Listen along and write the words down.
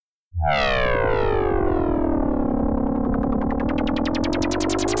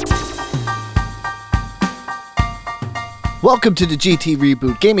Welcome to the GT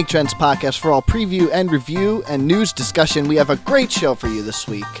Reboot Gaming Trends podcast for all preview and review and news discussion. We have a great show for you this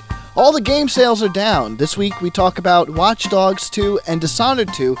week. All the game sales are down. This week we talk about Watch Dogs 2 and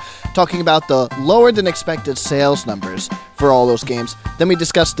Dishonored 2, talking about the lower than expected sales numbers for all those games. Then we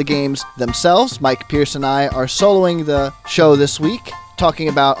discuss the games themselves. Mike Pierce and I are soloing the show this week, talking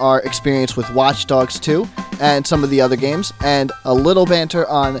about our experience with Watch Dogs 2 and some of the other games, and a little banter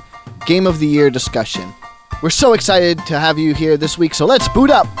on Game of the Year discussion. We're so excited to have you here this week, so let's boot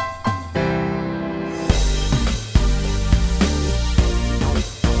up!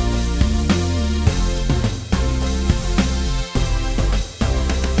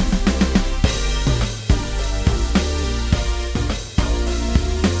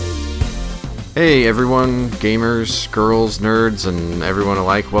 Hey everyone, gamers, girls, nerds, and everyone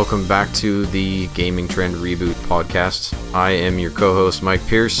alike. Welcome back to the Gaming Trend Reboot podcast. I am your co-host Mike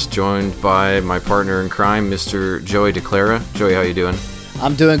Pierce, joined by my partner in crime, Mr. Joey DeClara. Joey, how you doing?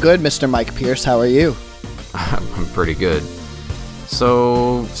 I'm doing good, Mr. Mike Pierce. How are you? I'm pretty good.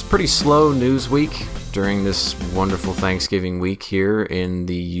 So, it's a pretty slow news week during this wonderful Thanksgiving week here in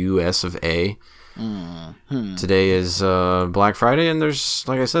the US of A. Today is Black Friday, and there's,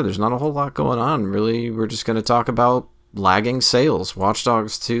 like I said, there's not a whole lot going on, really. We're just going to talk about lagging sales. Watch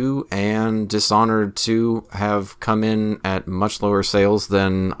Dogs 2 and Dishonored 2 have come in at much lower sales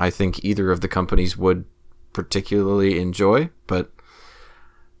than I think either of the companies would particularly enjoy, but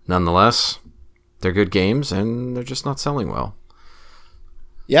nonetheless, they're good games, and they're just not selling well.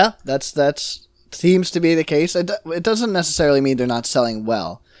 Yeah, that's seems to be the case. It doesn't necessarily mean they're not selling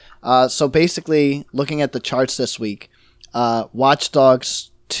well. So basically, looking at the charts this week, Watch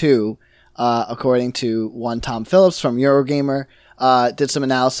Dogs 2, according to one Tom Phillips from Eurogamer, did some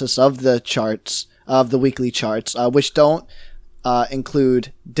analysis of the charts, of the weekly charts, which don't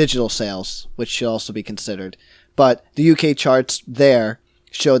include digital sales, which should also be considered. But the UK charts there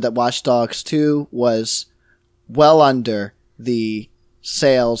showed that Watch Dogs 2 was well under the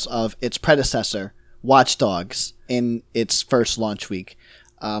sales of its predecessor, Watch Dogs, in its first launch week.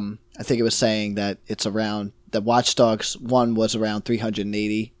 I think it was saying that it's around, that Watch Dogs 1 was around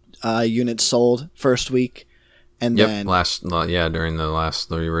 380 units sold first week. And then during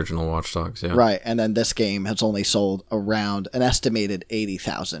the original Watch Dogs, yeah. Right, and then this game has only sold around an estimated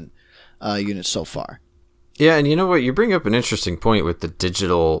 80,000 units so far. Yeah, and you know what? You bring up an interesting point with the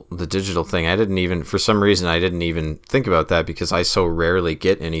digital thing. For some reason, I didn't even think about that because I so rarely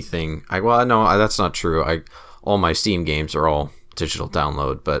get anything. That's not true. All my Steam games are all digital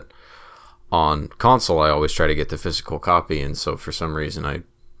download, but on console I always try to get the physical copy, and so for some reason I,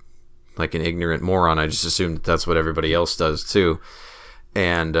 like an ignorant moron, I just assumed that's what everybody else does too.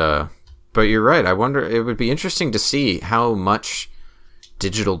 And but you're right, I wonder, it would be interesting to see how much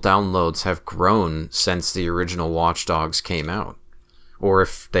digital downloads have grown since the original Watch Dogs came out, or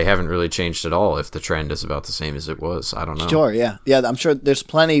if they haven't really changed at all, if the trend is about the same as it was. I don't know. Sure, yeah, I'm sure there's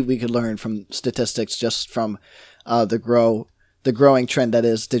plenty we could learn from statistics just from the growing trend that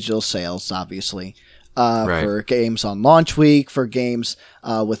is digital sales, obviously, right, for games on launch week, for games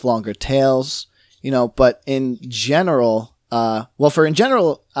with longer tails, but in general,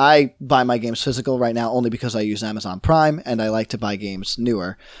 I buy my games physical right now only because I use Amazon Prime, and I like to buy games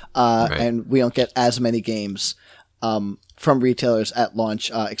newer, right, and we don't get as many games from retailers at launch,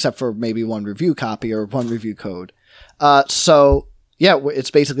 except for maybe one review copy or one review code. So, yeah,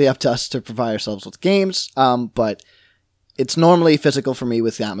 it's basically up to us to provide ourselves with games, but it's normally physical for me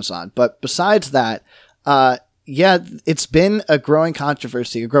with Amazon. But besides that, it's been a growing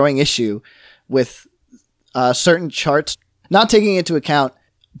controversy, a growing issue with certain charts not taking into account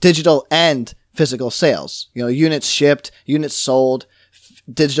digital and physical sales. Units shipped, units sold,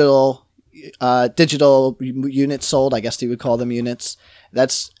 digital units sold, I guess you would call them units.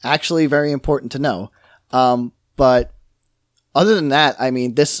 That's actually very important to know. But other than that, I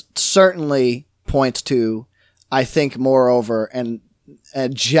mean, this certainly points to, I think, moreover, and a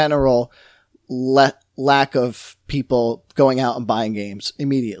general lack of people going out and buying games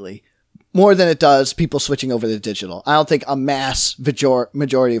immediately, more than it does people switching over to digital. I don't think a mass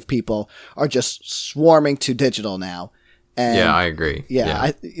majority of people are just swarming to digital now. And yeah, I agree.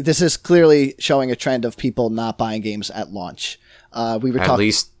 Yeah. This is clearly showing a trend of people not buying games at launch. Not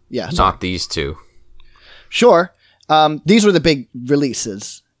these two. Sure. These were the big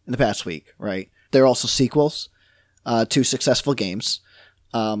releases in the past week, right? They're also sequels to successful games.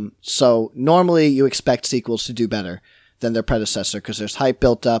 So normally you expect sequels to do better than their predecessor because there's hype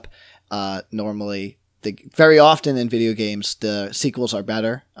built up. Very often in video games, the sequels are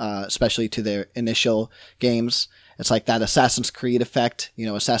better, especially to their initial games. It's like that Assassin's Creed effect. You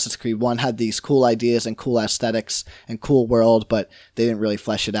know, Assassin's Creed 1 had these cool ideas and cool aesthetics and cool world, but they didn't really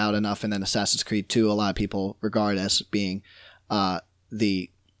flesh it out enough. And then Assassin's Creed 2, a lot of people regard as being the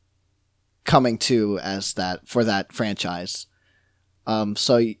coming to as that for that franchise.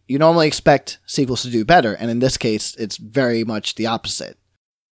 So you normally expect sequels to do better, and in this case, it's very much the opposite.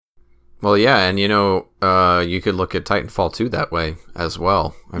 Well, yeah, and you could look at Titanfall 2 that way as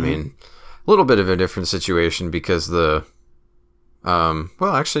well. I mean, a little bit of a different situation because well,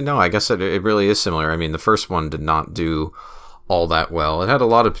 actually, no, I guess it really is similar. I mean, the first one did not do all that well. It had a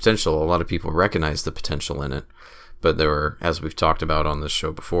lot of potential. A lot of people recognized the potential in it, but there were, as we've talked about on this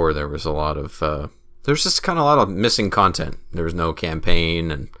show before, there was a lot of there's just kind of a lot of missing content. There was no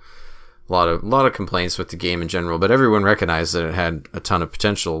campaign and a lot of complaints with the game in general, but everyone recognized that it had a ton of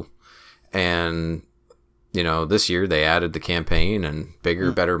potential. And, this year they added the campaign and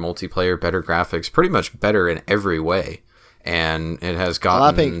bigger, better multiplayer, better graphics, pretty much better in every way. And it has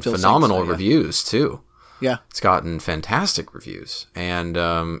gotten phenomenal reviews too. Yeah. It's gotten fantastic reviews, and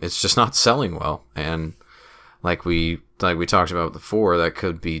it's just not selling well. And like we talked about before, that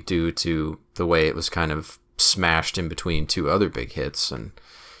could be due to the way it was kind of smashed in between two other big hits. And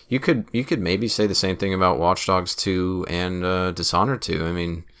you could maybe say the same thing about Watch Dogs 2 and Dishonored 2. I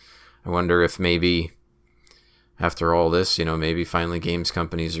mean, I wonder if maybe after all this, maybe finally games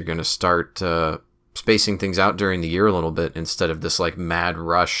companies are going to start spacing things out during the year a little bit instead of this like mad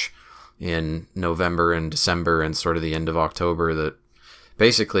rush in November and December and sort of the end of October that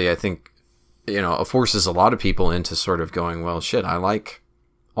basically I think, forces a lot of people into sort of going, well, shit, I like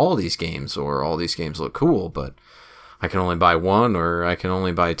all these games, or all these games look cool, but I can only buy one, or I can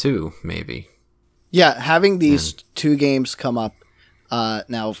only buy two, maybe. Yeah, having these two games come up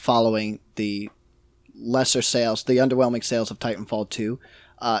now following the lesser sales, the underwhelming sales of Titanfall 2,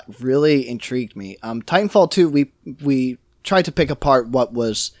 really intrigued me. Titanfall 2, we tried to pick apart what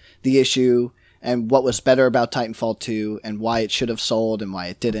was the issue and what was better about Titanfall 2 and why it should have sold and why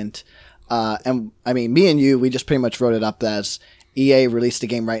it didn't. And I mean, me and you, we just pretty much wrote it up as EA released a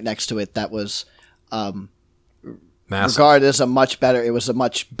game right next to it that was regarded as it was a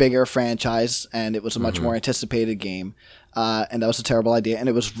much bigger franchise, and it was a much more anticipated game. And that was a terrible idea. And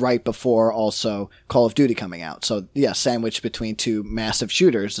it was right before also Call of Duty coming out. So yeah, sandwiched between two massive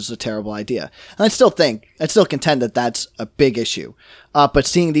shooters is a terrible idea. And I'd still contend that that's a big issue. But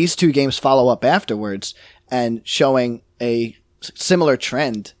seeing these two games follow up afterwards and showing a similar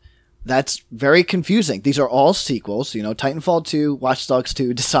trend, that's very confusing. These are all sequels, Titanfall 2, Watch Dogs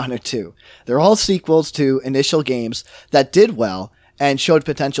 2, Dishonored 2. They're all sequels to initial games that did well and showed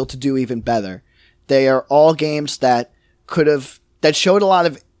potential to do even better. They are all games that showed a lot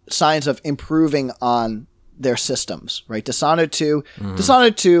of signs of improving on their systems, right? Dishonored 2,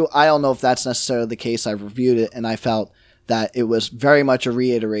 I don't know if that's necessarily the case. I reviewed it and I felt that it was very much a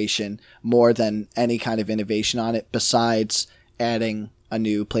reiteration more than any kind of innovation on it, besides adding a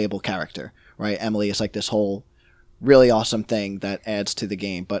new playable character, right? Emily is like this whole really awesome thing that adds to the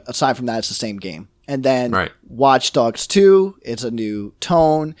game. But aside from that, it's the same game. And then Watch Dogs 2, it's a new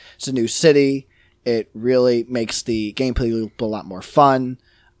tone, it's a new city. It really makes the gameplay loop a lot more fun.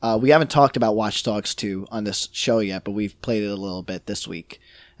 We haven't talked about Watch Dogs 2 on this show yet, but we've played it a little bit this week,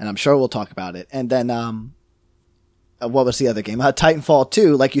 and I'm sure we'll talk about it. And then, what was the other game? Titanfall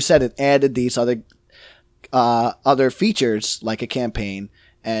 2, like you said, it added these other features like a campaign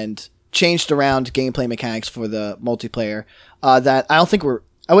and changed around gameplay mechanics for the multiplayer that I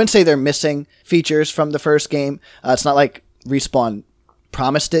wouldn't say they're missing features from the first game. It's not like Respawn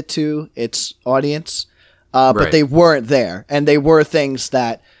promised it to its audience, but they weren't there, and they were things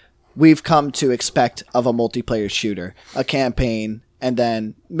that we've come to expect of a multiplayer shooter, a campaign, and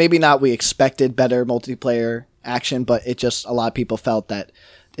then maybe not we expected better multiplayer action, but it just, a lot of people felt that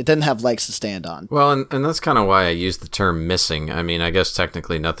it didn't have legs to stand on. Well, and that's kind of why I used the term missing. I mean, I guess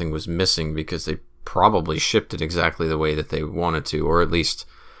technically nothing was missing because they probably shipped it exactly the way that they wanted to, or at least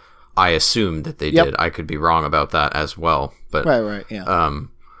I assumed that they did. I could be wrong about that as well. But right, yeah.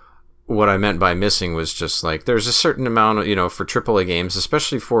 What I meant by missing was just like there's a certain amount of, for AAA games,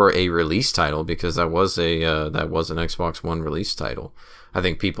 especially for a release title, because that was an Xbox One release title. I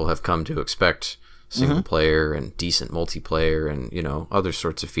think people have come to expect single player and decent multiplayer and other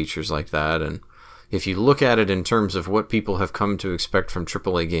sorts of features like that. And if you look at it in terms of what people have come to expect from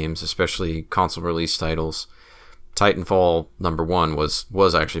AAA games, especially console release titles, Titanfall #1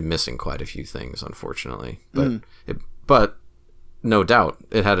 was actually missing quite a few things, unfortunately. But no doubt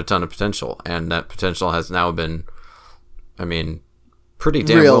it had a ton of potential, and that potential has now been, I mean, pretty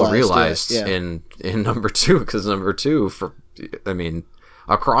damn well realized in #2, because #2,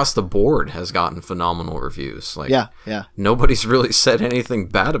 across the board has gotten phenomenal reviews. Like, yeah. Nobody's really said anything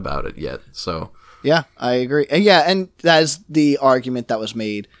bad about it yet. So yeah, I agree. And that is the argument that was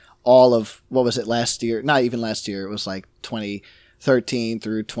made all of, what was it, last year? Not even last year. It was like 2013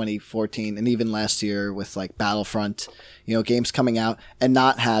 through 2014, and even last year with like Battlefront, games coming out and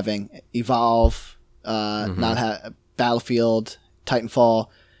not having Evolve, Battlefield, Titanfall,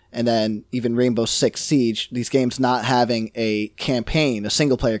 and then even Rainbow Six Siege, these games not having a campaign, a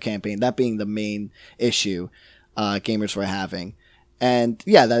single-player campaign, that being the main issue gamers were having. And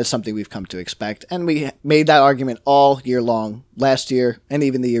yeah, that is something we've come to expect. And we made that argument all year long, last year, and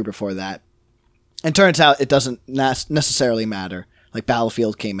even the year before that. And turns out it doesn't necessarily matter. Like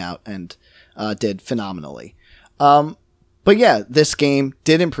Battlefield came out and did phenomenally. But yeah, this game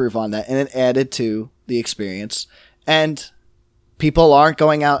did improve on that, and it added to the experience. And people aren't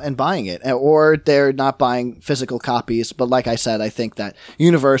going out and buying it, or they're not buying physical copies. But like I said, I think that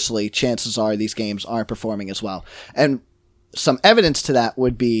universally, chances are these games aren't performing as well. And some evidence to that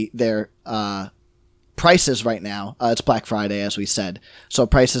would be their prices right now. It's Black Friday, as we said. So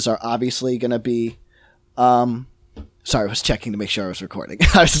prices are obviously going to be... sorry, I was checking to make sure I was recording.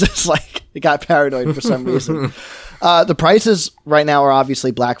 I was just like, I got paranoid for some reason. The prices right now are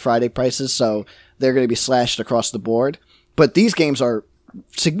obviously Black Friday prices, so they're going to be slashed across the board. But these games are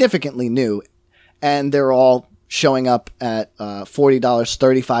significantly new, and they're all showing up at $40,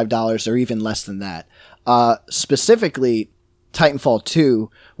 $35, or even less than that. Specifically, Titanfall 2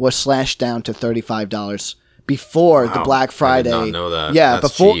 was slashed down to $35 before the Black Friday. I did not know that. Yeah,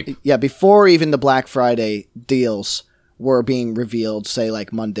 That's cheap. Before even the Black Friday deals were being revealed, say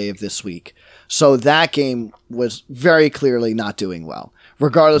like Monday of this week. So that game was very clearly not doing well.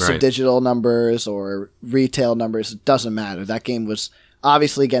 Regardless of digital numbers or retail numbers, it doesn't matter. That game was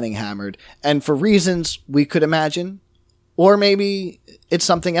obviously getting hammered, and for reasons we could imagine, or maybe it's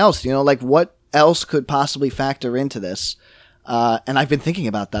something else, like what else could possibly factor into this? And I've been thinking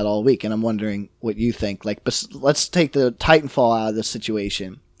about that all week, and I'm wondering what you think. Like, let's take the Titanfall out of this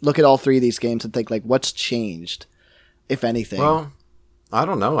situation. Look at all three of these games and think, like, what's changed, if anything? Well, I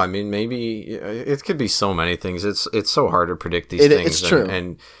don't know. I mean, maybe it could be so many things. It's so hard to predict these things. It's true.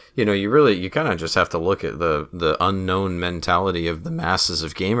 And you kind of just have to look at the unknown mentality of the masses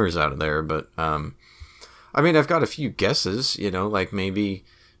of gamers out there. But, I mean, I've got a few guesses, like maybe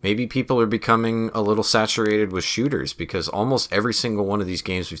people are becoming a little saturated with shooters, because almost every single one of these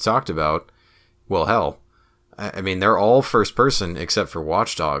games we've talked about, well, hell, I mean, they're all first person except for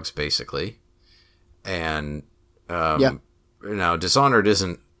Watch Dogs, basically. And now Dishonored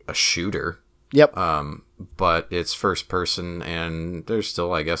isn't a shooter. Yep. But it's first person, and there's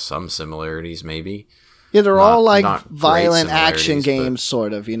still, I guess, some similarities, maybe. Yeah, they're all like violent action games,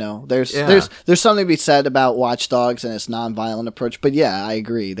 sort of. There's something to be said about Watch Dogs and its non-violent approach. But yeah, I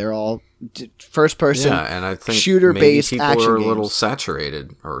agree. They're all first-person, and I think shooter-based people action are a games. little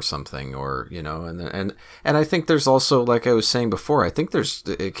saturated or something, or and I think there's also, like I was saying before, I think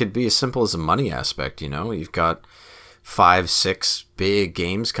it could be as simple as a money aspect. You've got 5-6 big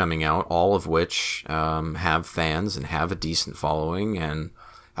games coming out, all of which have fans and have a decent following, and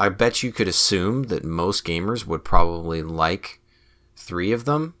I bet you could assume that most gamers would probably like 3 of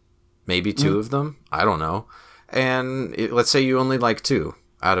them, maybe 2 of them. I don't know. And let's say you only like 2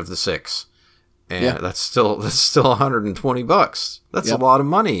 out of the 6. And that's still $120. That's a lot of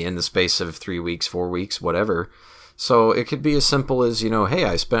money in the space of 3 weeks, 4 weeks, whatever. So it could be as simple as, hey,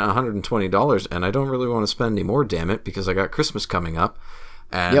 I spent $120 and I don't really want to spend any more, damn it, because I got Christmas coming up.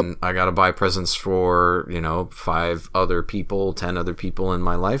 And I got to buy presents for, 5 other people, 10 other people in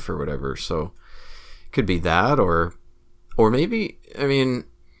my life or whatever. So it could be that, or maybe, I mean,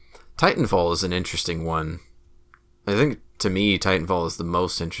 Titanfall is an interesting one. I think, to me, Titanfall is the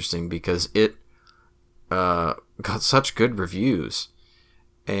most interesting because it got such good reviews.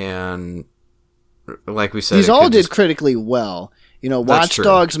 And like we said, these all did critically well. Watch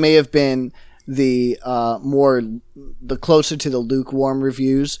Dogs may have been the closer to the lukewarm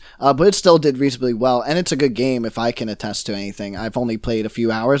reviews, but it still did reasonably well, and it's a good game if I can attest to anything. I've only played a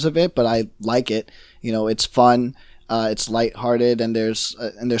few hours of it, but I like it. It's fun, it's lighthearted, and there's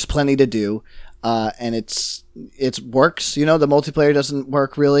plenty to do, and it works. The multiplayer doesn't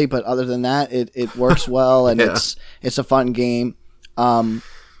work really, but other than that, it works well, and it's a fun game.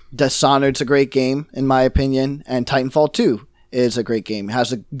 Dishonored's a great game in my opinion, and Titanfall 2 is a great game. It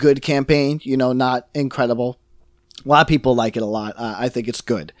has a good campaign, not incredible. A lot of people like it a lot. I think it's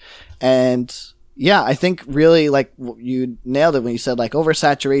good. And yeah, I think really, like, you nailed it when you said, like,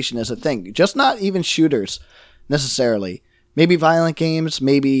 oversaturation is a thing. Just not even shooters necessarily. Maybe violent games,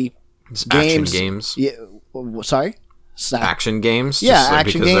 maybe action games. Yeah, sorry? action games. Yeah, just,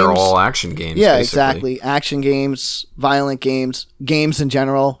 action because games. they're all action games. Yeah, basically. exactly. Action games, violent games, games in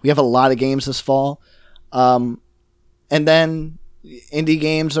general. We have a lot of games this fall. And then indie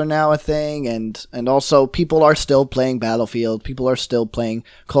games are now a thing, and also people are still playing Battlefield. People are still playing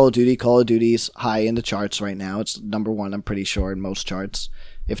Call of Duty. Call of Duty's high in the charts right now. It's number one, I'm pretty sure, in most charts,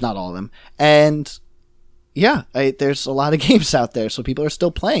 if not all of them. And yeah, there's a lot of games out there, so people are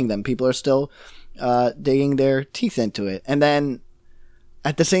still playing them. People are still digging their teeth into it. And then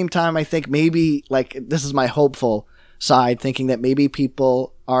at the same time, I think maybe, like, this is my hopeful side, thinking that maybe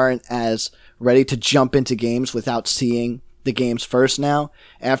people aren't as ready to jump into games without seeing the games first now,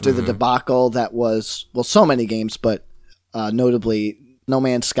 after the debacle that was, well, so many games, but notably No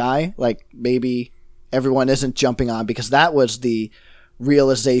Man's Sky. Like, maybe everyone isn't jumping on, because that was the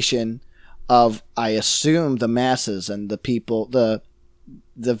realization of, I assume, the masses and the people, the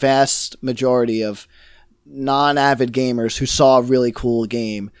vast majority of non-avid gamers who saw a really cool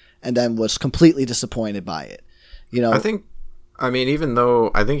game and then was completely disappointed by it. You know, even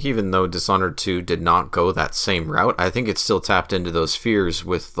though Dishonored 2 did not go that same route, I think it still tapped into those fears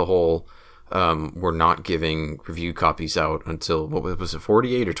with the whole we're not giving review copies out until, what was it,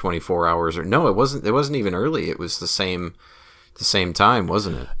 48 or 24 hours, or no, it wasn't even early. It was the same time,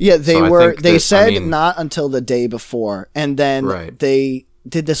 wasn't it? Yeah, they said not until the day before, and then they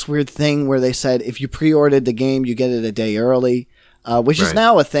did this weird thing where they said if you pre-ordered the game, you get it a day early, which is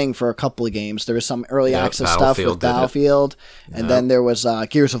now a thing for a couple of games. There was some early access stuff with Battlefield, and then there was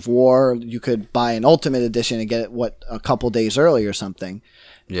Gears of War. You could buy an Ultimate Edition and get it, a couple days early or something.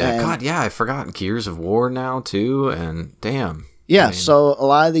 Yeah, I forgot Gears of War now too, and damn. Yeah, so a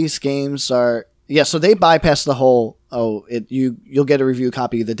lot of these games are... Yeah, so they bypass the whole, you'll get a review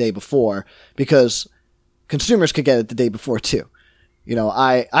copy the day before, because consumers could get it the day before too. You know,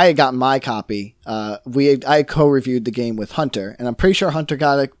 I had gotten my copy. I co-reviewed the game with Hunter, and I'm pretty sure Hunter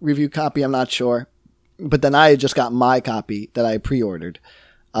got a review copy. I'm not sure, but then I had just got my copy that I pre-ordered,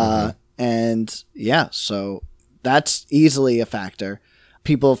 and yeah, so that's easily a factor.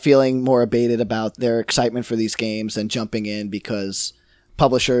 People feeling more abated about their excitement for these games and jumping in because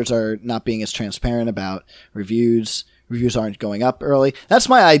publishers are not being as transparent about reviews. Reviews aren't going up early. That's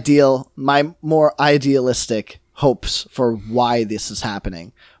my more idealistic hopes for why this is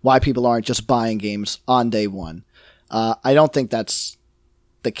happening. Why people aren't just buying games on day one. I don't think that's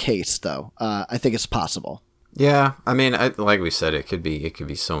the case, though. I think it's possible. Yeah, I mean, like we said, it could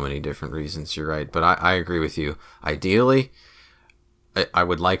be so many different reasons. You're right, but I agree with you. Ideally, I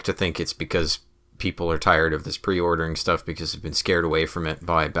would like to think it's because people are tired of this pre-ordering stuff because they've been scared away from it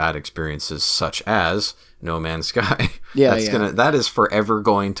by bad experiences such as No Man's Sky. That is forever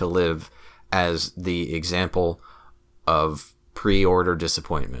going to live as the example of pre-order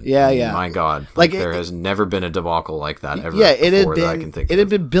disappointment. My God, like there has never been a debacle like that ever. Yeah, that I can think of. It had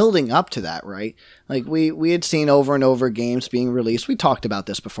been building up to that, right? Like we had seen over and over games being released. We talked about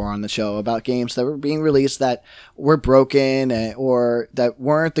this before on the show about games that were being released that were broken or that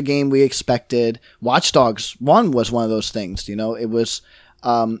weren't the game we expected. Watch Dogs 1 was one of those things. You know, it was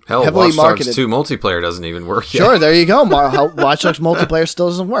heavily Watch marketed. Dogs 2 multiplayer doesn't even work yet. Sure, there you go. Watch Dogs multiplayer still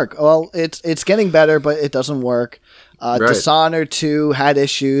doesn't work. Well, it's getting better, but it doesn't work. Dishonored 2 had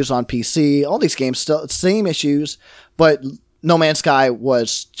issues on PC. All these games still same issues, but No Man's Sky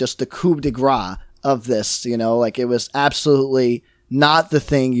was just the coup de grace of this. You know, like it was absolutely not the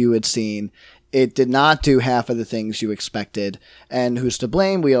thing you had seen. It did not do half of the things you expected. And who's to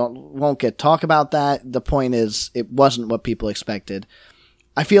blame? We won't talk about that. The point is, it wasn't what people expected.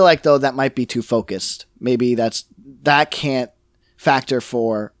 I feel like, though, that might be too focused. Maybe that can't factor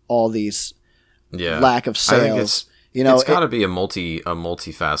for all these lack of sales. You know, it's got to be a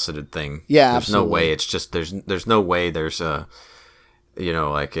multifaceted thing. Yeah, there's absolutely. no way. It's just there's no way there's a, you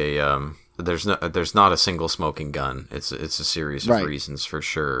know, like a there's not a single smoking gun. It's a series of reasons for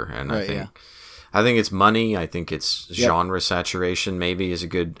sure. And I think it's money. I think it's genre saturation. Maybe is a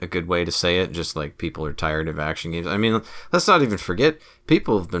good way to say it. Just like people are tired of action games. I mean, let's not even forget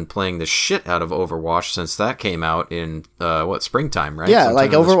people have been playing the shit out of Overwatch since that came out in springtime, right? Yeah, Sometime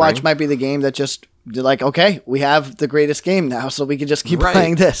like in the Overwatch spring. might be the game that just. They're like, okay, we have the greatest game now, so we can just keep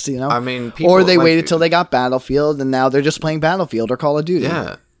playing this, you know? I mean, or they waited till they got Battlefield, and now they're just playing Battlefield or Call of Duty.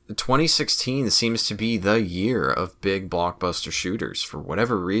 Yeah, 2016 seems to be the year of big blockbuster shooters for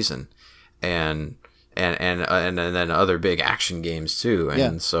whatever reason, and then other big action games too.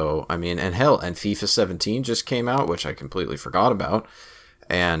 And so, I mean, and FIFA 17 just came out, which I completely forgot about,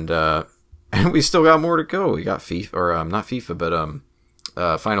 and we still got more to go. We got FIFA, or not FIFA, but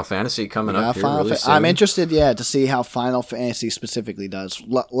Final Fantasy coming up here Final really soon. I'm interested, to see how Final Fantasy specifically does.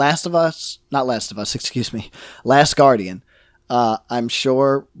 Last Guardian, I'm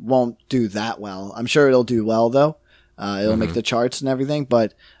sure won't do that well. I'm sure it'll do well, though. It'll make the charts and everything,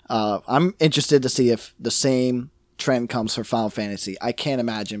 but I'm interested to see if the same trend comes for Final Fantasy. I can't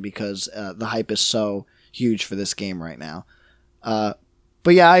imagine because the hype is so huge for this game right now.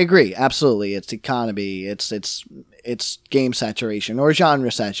 But yeah, I agree. Absolutely. It's economy. It's game saturation or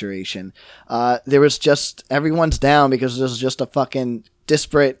genre saturation. There was just, everyone's down because there's just a fucking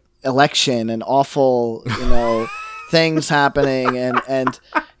disparate election and awful, things happening. And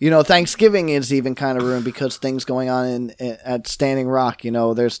Thanksgiving is even kind of ruined because things going on at Standing Rock,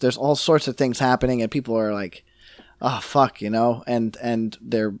 there's all sorts of things happening and people are like, oh, fuck, and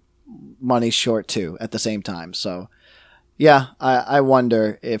their money's short too at the same time. So, yeah, I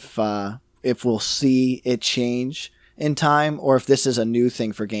wonder if we'll see it change in time or if this is a new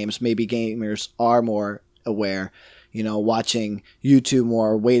thing for games. Maybe gamers are more aware, watching YouTube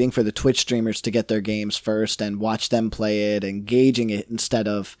more, waiting for the Twitch streamers to get their games first and watch them play it, engaging it instead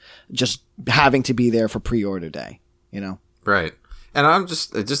of just having to be there for pre-order day, Right. And I'm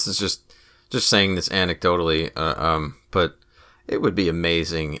just saying this anecdotally, but it would be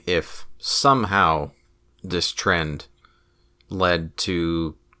amazing if somehow this trend led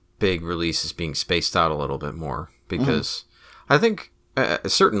to big releases being spaced out a little bit more, because I think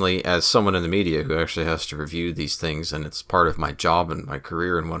certainly as someone in the media who actually has to review these things, and it's part of my job and my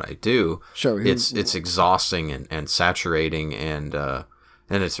career and what I do, it's exhausting and saturating, and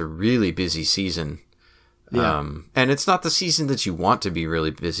it's a really busy season. And it's not the season that you want to be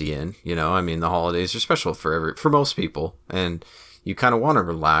really busy in, the holidays are special for most people, and you kind of want to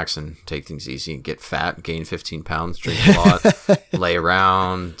relax and take things easy and get fat, gain 15 pounds, drink a lot, lay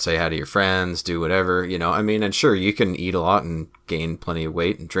around, say hi to your friends, do whatever, and sure, you can eat a lot and gain plenty of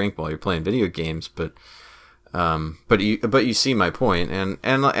weight and drink while you're playing video games, but you see my point,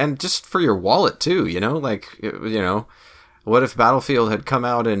 and just for your wallet too, what if Battlefield had come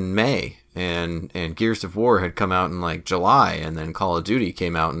out in May and Gears of War had come out in like July, and then Call of Duty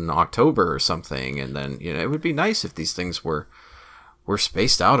came out in October or something, and then, it would be nice if these things were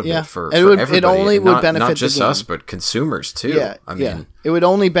spaced out a bit for everybody. It only would benefit not just the game. us, but consumers too. It would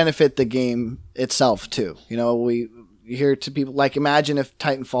only benefit the game itself too. We hear to people like, imagine if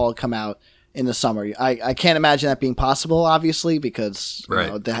Titanfall had come out in the summer. I can't imagine that being possible, obviously, because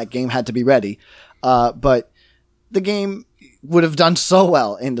the game had to be ready. But the game would have done so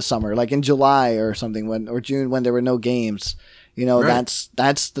well in the summer, like in July or something, or June, when there were no games.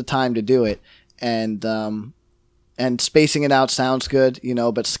 That's the time to do it. And spacing it out sounds good,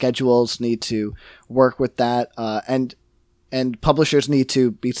 but schedules need to work with that. And publishers need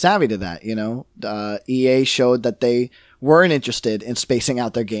to be savvy to that, EA showed that they weren't interested in spacing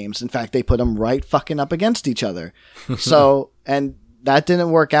out their games. In fact, they put them right fucking up against each other. So, and that didn't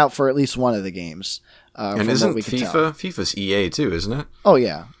work out for at least one of the games. And isn't FIFA's EA too, isn't it? Oh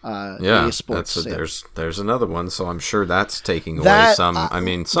yeah. EA Sports. There's another one. So I'm sure that's taking away some,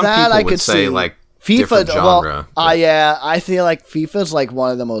 some people would say like, FIFA, genre. I feel like FIFA's like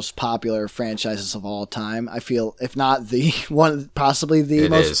one of the most popular franchises of all time. I feel, if not the one, possibly the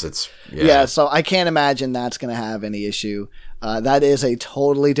most. It is. So I can't imagine that's going to have any issue. That is a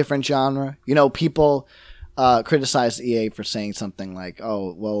totally different genre. People criticize EA for saying something like,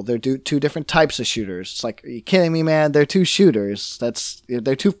 "Oh, well, they're two different types of shooters." It's like, are you kidding me, man? They're two shooters.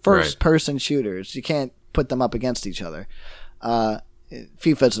 They're two first-person shooters. You can't put them up against each other.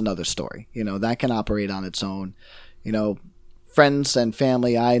 FIFA's another story, that can operate on its own. Friends and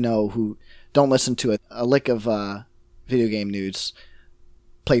family I know who don't listen to a lick of video game news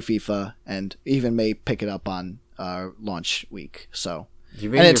play FIFA and even may pick it up on launch week. So, you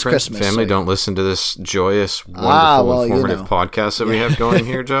mean your friends and family don't listen to this joyous, wonderful, informative podcast that we have going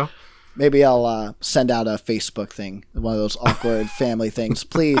here, Joe? Maybe I'll send out a Facebook thing, one of those awkward family things.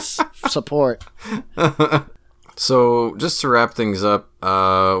 Please support. So, just to wrap things up,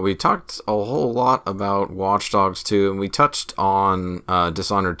 we talked a whole lot about Watch Dogs 2, and we touched on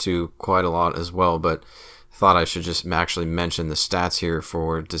Dishonored 2 quite a lot as well, but thought I should just actually mention the stats here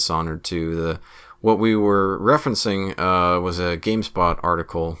for Dishonored 2. What we were referencing was a GameSpot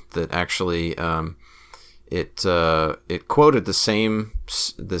article that actually it quoted the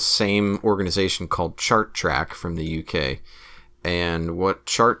same organization called Chart Track from the UK, and what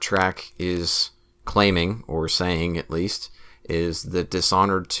Chart Track is claiming, or saying at least, is that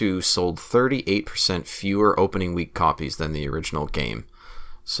Dishonored 2 sold 38% fewer opening week copies than the original game.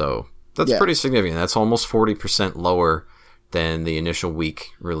 So that's pretty significant. That's almost 40% lower than the initial week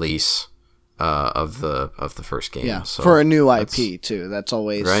release of the first game. Yeah, so for a new IP too. That's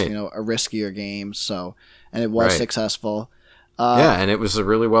always right. a riskier game. So, and it was right. successful. Yeah, and it was a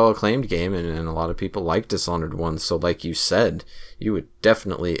really well acclaimed game, and a lot of people liked Dishonored 1. So, like you said, you would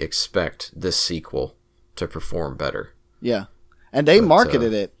definitely expect this sequel to perform better. Yeah, and they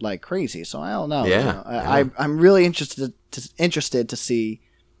marketed it like crazy. So I don't know. Yeah, I'm really interested to see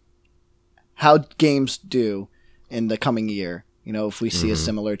how games do in the coming year. If we see a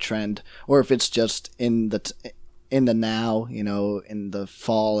similar trend, or if it's just in the now, in the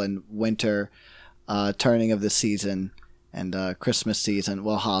fall and winter turning of the season and Christmas season,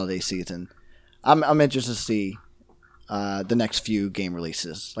 holiday season. I'm interested to see the next few game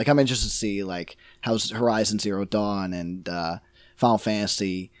releases. Like, I'm interested to see like how Horizon Zero Dawn and Final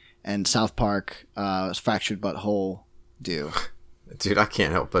Fantasy and South Park Fractured But Whole do. Dude, I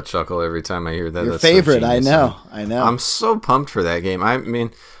can't help but chuckle every time I hear that. Your favorite, I know. I'm so pumped for that game. I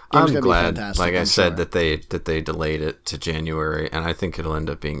mean, I'm glad, like I said, that they delayed it to January, and I think it'll end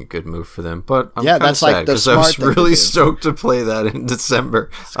up being a good move for them. But I'm kind of sad because I was really stoked to play that in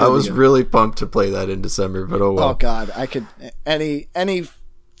December. I was really pumped to play that in December, but oh well. Oh God, I could any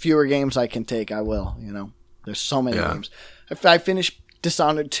fewer games I can take, I will. There's so many games. If I finish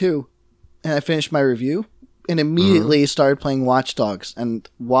Dishonored 2 and I finish my review, and immediately started playing Watch Dogs. And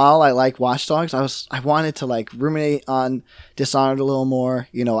while I like Watch Dogs, I wanted to like ruminate on Dishonored a little more.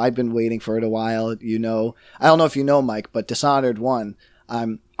 I'd been waiting for it a while. I don't know if you know, Mike, but Dishonored 1,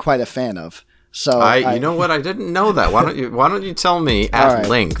 I'm quite a fan of. So you know what? I didn't know that. Why don't you tell me at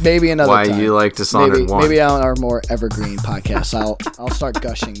length maybe another why time. You like Dishonored 1? Maybe on our more evergreen podcast, I'll start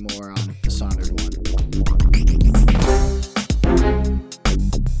gushing more on Dishonored 1.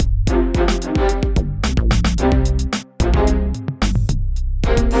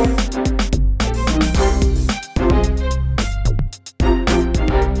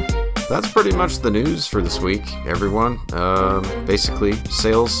 That's pretty much the news for this week, everyone. Basically,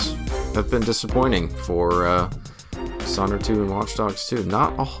 sales have been disappointing for Dishonored 2 and Watch Dogs 2.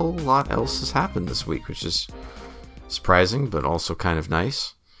 Not a whole lot else has happened this week, which is surprising, but also kind of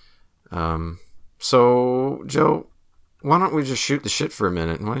nice. So, Joe, why don't we just shoot the shit for a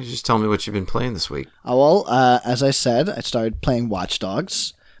minute? And why don't you just tell me what you've been playing this week? As I said, I started playing Watch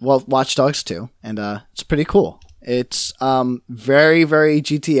Dogs. Well, Watch Dogs 2, and it's pretty cool. It's very, very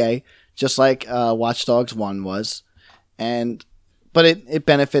GTA, just like Watch Dogs 1 was, but it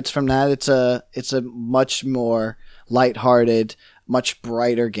benefits from that. It's a much more lighthearted, much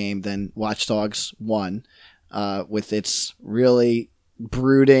brighter game than Watch Dogs 1, with its really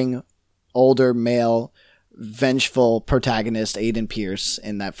brooding, older male, vengeful protagonist Aiden Pierce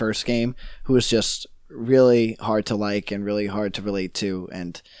in that first game, who was just really hard to like and really hard to relate to,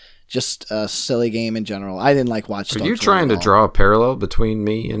 and just a silly game in general. I didn't like Watch Dogs. Are you trying to draw a parallel between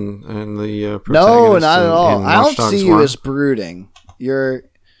me and the protagonist? No, not at all. I don't see you 1? as brooding.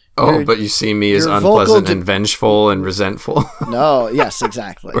 But you see me as unpleasant and vengeful and resentful. No, yes,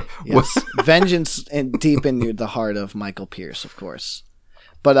 exactly. Yes, vengeance deep in the heart of Michael Pierce, of course.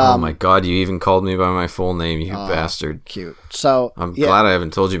 But oh my God, you even called me by my full name, you bastard. Cute. So I'm glad I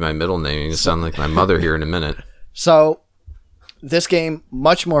haven't told you my middle name. You sound like my mother here in a minute. So this game,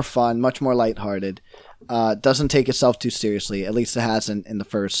 much more fun, much more lighthearted. Doesn't take itself too seriously. At least it hasn't in the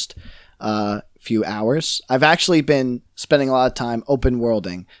first few hours. I've actually been spending a lot of time open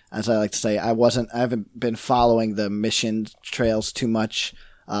worlding, as I like to say. I haven't been following the mission trails too much.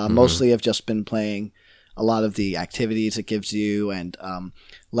 Mostly I've just been playing a lot of the activities it gives you and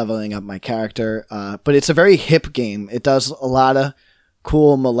leveling up my character. But it's a very hip game. It does a lot of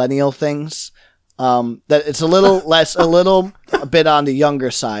cool millennial things. That it's a bit on the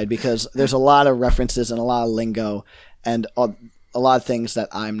younger side, because there's a lot of references and a lot of lingo and a lot of things that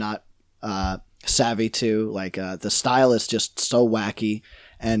I'm not savvy to. Like the style is just so wacky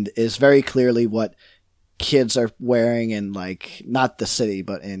and is very clearly what kids are wearing in, like, not the city,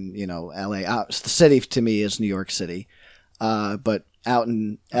 but in LA. The city to me is New York City, but out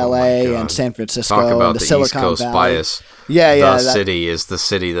in LA and San Francisco, talk about and the the Silicon East Coast Valley. bias. The city is the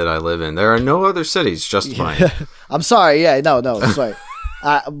city that I live in. There are no other cities, just mine. I'm sorry. Yeah, no, that's right.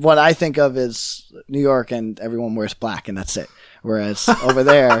 What I think of is New York, and everyone wears black, and that's it. Whereas over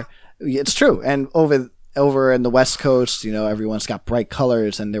there, it's true. And over in the West Coast, everyone's got bright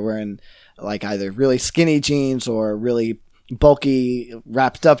colors, and they're wearing like either really skinny jeans or really bulky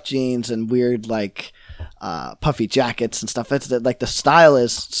wrapped up jeans and weird like puffy jackets and stuff. It's like the style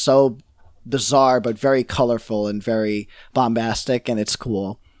is so bizarre but very colorful and very bombastic, and it's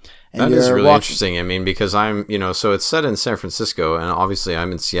cool. And that is really interesting. I mean, because I'm, so it's set in San Francisco, and obviously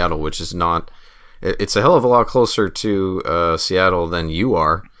I'm in Seattle, which is not. It's a hell of a lot closer to Seattle than you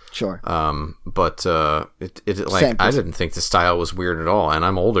are. Sure. But it like I didn't think the style was weird at all, and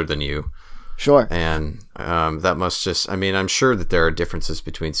I'm older than you. Sure. And that must just, I mean, I'm sure that there are differences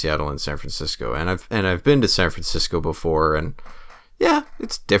between Seattle and San Francisco, and I've been to San Francisco before, and yeah,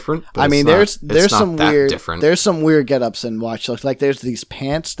 it's different. But I mean, there's some weird different. There's some weird get-ups in Watch Dogs. Like there's these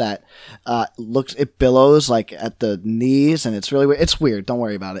pants that it billows like at the knees, and it's really weird. It's weird. Don't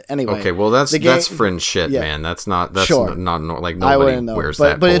worry about it. Anyway. Okay, well that's fringe shit, man. That's not like nobody wears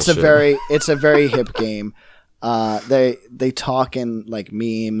that. But bullshit. it's a very hip game. They talk in like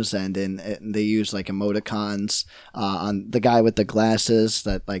memes and they use like emoticons. On the guy with the glasses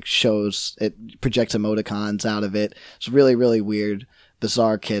that like projects emoticons out of it. It's really, really weird,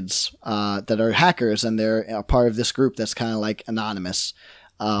 bizarre kids that are hackers, and they're a part of this group that's kind of like anonymous,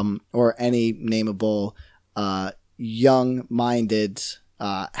 or any nameable young-minded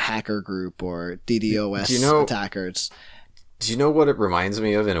hacker group or DDoS attackers. Do you know what it reminds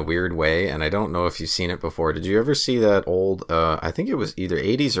me of in a weird way? And I don't know if you've seen it before. Did you ever see that old, I think it was either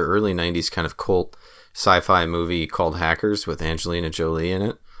 80s or early 90s kind of cult sci-fi movie called Hackers with Angelina Jolie in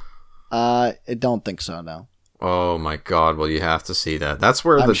it? I don't think so, no. Oh my god, well you have to see that. That's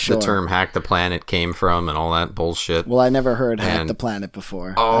where the term hack the planet came from and all that bullshit. Well, I never heard hack the planet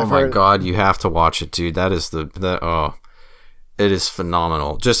before. Oh my god, you have to watch it, dude. That is it is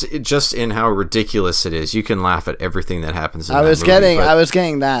phenomenal. Just in how ridiculous it is. You can laugh at everything that happens in that movie. I was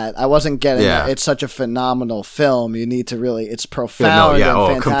getting that. I wasn't getting that. It's such a phenomenal film. You need to really, it's profound and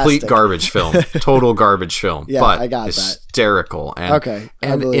fantastic. Complete garbage film. Total garbage film. Yeah, but I got hysterical. that.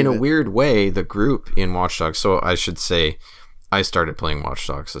 And in a weird way, the group in Watch Dogs, so I should say, I started playing Watch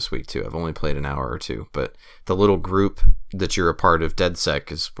Dogs this week too. I've only played an hour or two, but the little group that you're a part of,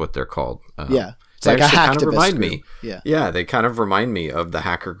 DedSec is what they're called. It's like a hacktivist group. Yeah, they kind of remind me of the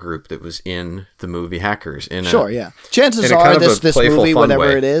hacker group that was in the movie Hackers. Chances are this movie,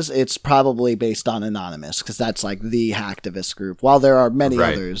 whatever it is, it's probably based on Anonymous, because that's like the hacktivist group. While there are many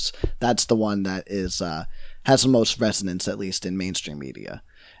others, that's the one that is has the most resonance, at least in mainstream media.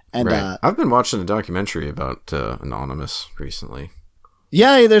 And I've been watching a documentary about Anonymous recently.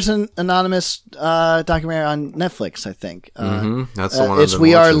 Yeah, there's an Anonymous documentary on Netflix, I think. That's the one. It's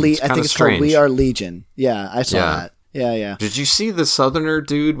We Are I think it's called We Are Legion. Yeah, I saw that. Yeah. Did you see the Southerner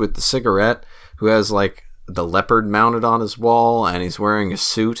dude with the cigarette who has like the leopard mounted on his wall and he's wearing a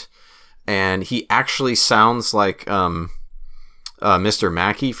suit, and he actually sounds like Mr.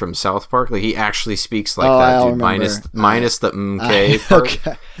 Mackey from South Park? Like he actually speaks like that, dude. Minus the MK part.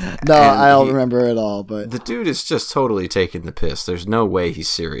 Okay. No, I don't remember it all, but the dude is just totally taking the piss. There's no way he's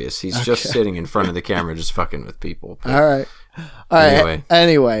serious. He's just sitting in front of the camera, just fucking with people. But all right.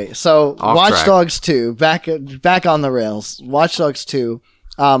 Anyway, so Watch Dogs 2, back on the rails. Watch Dogs 2.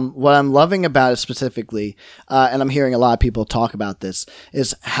 What I'm loving about it specifically, and I'm hearing a lot of people talk about this,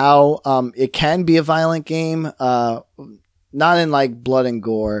 is how it can be a violent game. Not in like blood and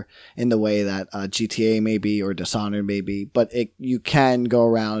gore in the way that GTA may be or Dishonored may be, but you can go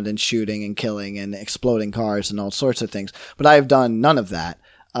around and shooting and killing and exploding cars and all sorts of things. But I've done none of that,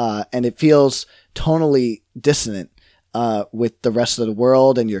 and it feels tonally dissonant with the rest of the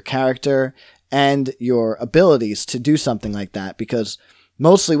world and your character and your abilities to do something like that, because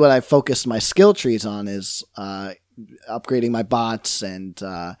mostly what I focused my skill trees on is upgrading my bots and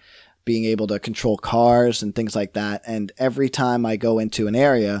being able to control cars and things like that. And every time I go into an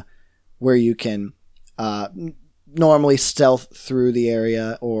area where you can normally stealth through the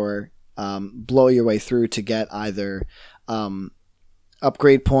area or blow your way through to get either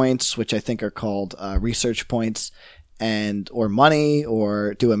upgrade points, which I think are called research points, or money,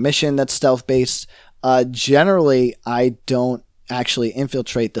 or do a mission that's stealth based, generally I don't actually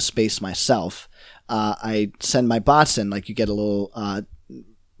infiltrate the space myself. I send my bots in, like you get a little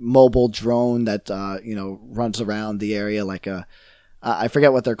mobile drone that runs around the area, like I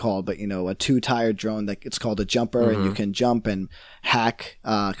forget what they're called, but a 2-tire drone that it's called a jumper, and you can jump and hack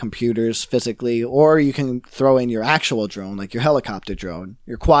computers physically, or you can throw in your actual drone, like your helicopter drone,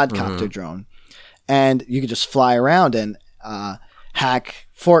 your quadcopter drone, and you can just fly around and hack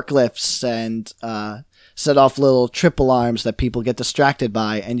forklifts and set off little trip alarms that people get distracted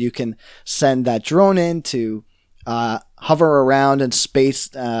by, and you can send that drone in to hover around and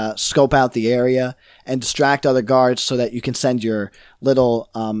scope out the area and distract other guards, so that you can send your little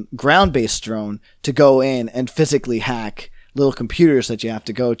ground-based drone to go in and physically hack little computers that you have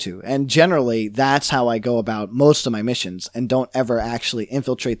to go to. And generally, that's how I go about most of my missions, and don't ever actually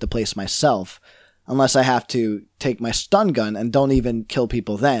infiltrate the place myself, unless I have to take my stun gun and don't even kill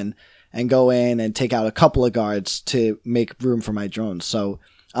people then, and go in and take out a couple of guards to make room for my drones. So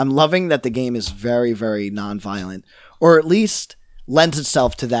I'm loving that the game is very, very non-violent, or at least lends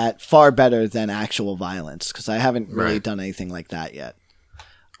itself to that far better than actual violence, because I haven't really Right. done anything like that yet.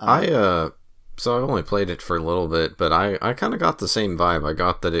 So I've only played it for a little bit, but I kind of got the same vibe. I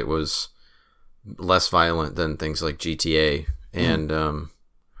got that it was less violent than things like GTA, and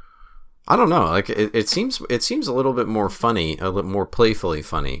I don't know, like it seems a little bit more funny, a little more playfully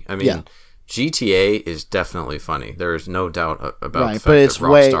funny. I mean, Yeah. GTA is definitely funny. There's no doubt about the Right, fact but it's that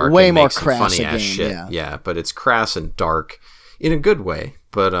Rockstar way can more make some crass funny a ass game, shit. yeah. But it's crass and dark in a good way.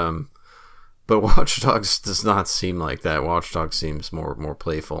 But Watch Dogs does not seem like that. Watch Dogs seems more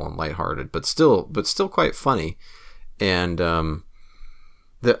playful and lighthearted, but still quite funny. And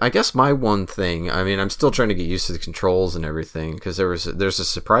I guess my one thing, I mean, I'm still trying to get used to the controls and everything, because there's a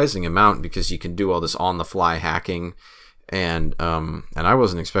surprising amount, because you can do all this on the fly hacking, and I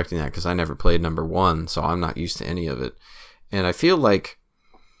wasn't expecting that, because I never played number 1, so I'm not used to any of it. And I feel like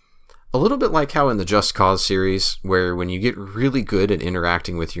a little bit like how in the Just Cause series, where when you get really good at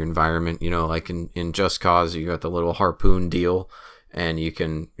interacting with your environment, like in Just Cause, you got the little harpoon deal, and you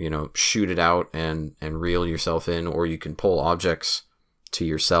can, shoot it out and reel yourself in, or you can pull objects to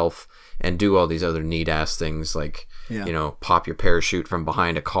yourself and do all these other neat ass things, like, pop your parachute from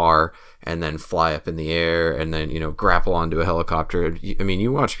behind a car and then fly up in the air, and then, grapple onto a helicopter. I mean,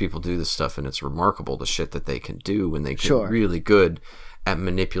 you watch people do this stuff, and it's remarkable the shit that they can do when they get really good at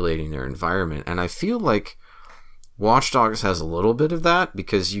manipulating their environment. And I feel like Watch Dogs has a little bit of that,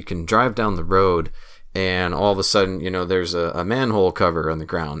 because you can drive down the road and all of a sudden, there's a manhole cover on the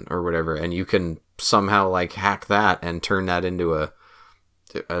ground or whatever, and you can somehow like hack that and turn that into a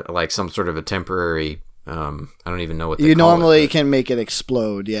like some sort of a temporary, I don't even know what they you call normally it, can make it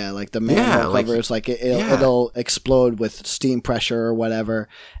explode. Yeah, like the manhole covers, like it'll explode with steam pressure or whatever,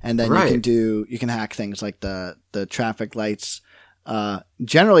 and then you can hack things like the traffic lights.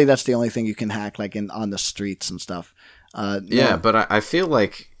 Generally, that's the only thing you can hack, like on the streets and stuff. But I feel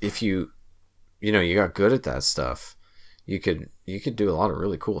like if you got good at that stuff, you could do a lot of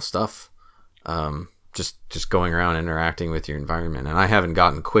really cool stuff. Just going around interacting with your environment, and I haven't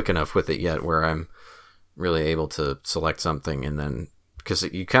gotten quick enough with it yet where I'm really able to select something, and then, because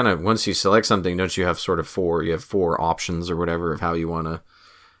you kind of, once you select something, don't you have sort of four options or whatever of how you want to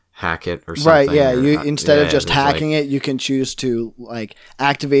hack it or something? Right, yeah. You instead of just hacking it, you can choose to like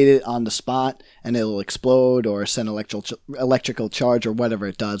activate it on the spot and it'll explode, or send electrical charge or whatever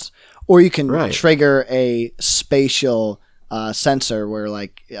it does. Or you can trigger a spatial sensor where,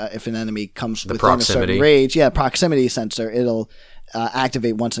 like, if an enemy comes within a certain range, proximity sensor, it'll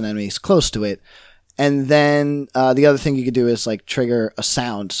activate once an enemy is close to it. And then the other thing you could do is like trigger a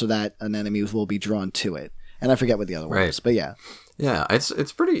sound so that an enemy will be drawn to it. And I forget what the other one is, but yeah. Yeah,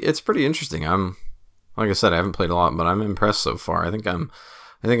 it's pretty interesting. Like I said, I haven't played a lot, but I'm impressed so far. I think I'm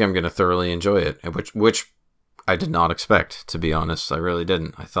going to thoroughly enjoy it, which I did not expect, to be honest. I really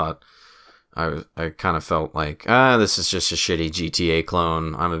didn't. I thought I kind of felt like, this is just a shitty GTA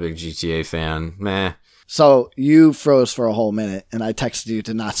clone. I'm a big GTA fan. Meh. So you froze for a whole minute, and I texted you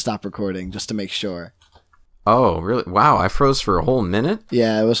to not stop recording just to make sure. Oh, really? Wow, I froze for a whole minute?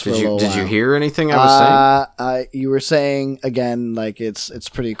 Yeah, it was for a little while. Did you hear anything I was saying? You were saying, again, like, it's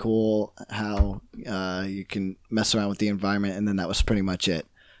pretty cool how you can mess around with the environment, and then that was pretty much it.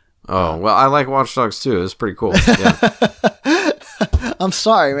 Oh, well, I like Watch Dogs too. It was pretty cool. Yeah. I'm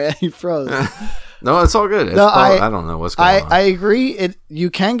sorry, man. You froze. No, it's all good. I don't know what's going on. I agree. You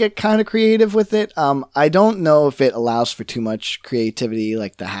can get kind of creative with it. I don't know if it allows for too much creativity,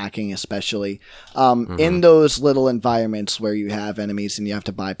 like the hacking especially. In those little environments where you have enemies and you have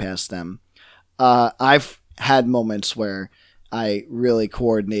to bypass them. I've had moments where I really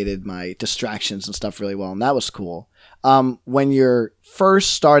coordinated my distractions and stuff really well, and that was cool. When you're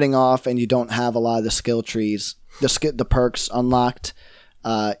first starting off and you don't have a lot of the skill trees, the perks unlocked,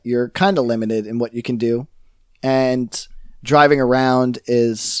 you're kind of limited in what you can do, and driving around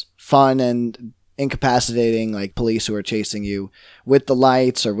is fun and incapacitating, like police who are chasing you with the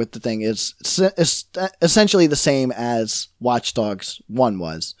lights or with the thing is essentially the same as Watch Dogs 1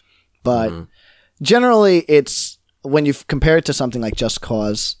 was, but generally it's, when you compare it to something like Just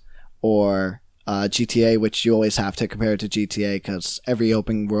Cause or GTA, which you always have to compare it to GTA because every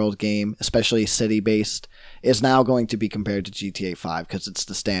open world game, especially city based, is now going to be compared to GTA 5 because it's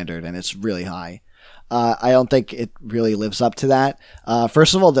the standard and it's really high. I don't think it really lives up to that.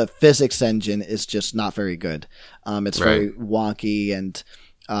 First of all, the physics engine is just not very good. It's very wonky and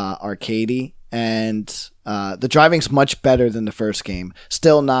arcadey, and the driving's much better than the first game.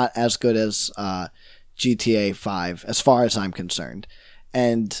 Still not as good as GTA 5 as far as I'm concerned.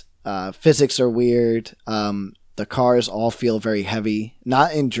 And physics are weird. The cars all feel very heavy.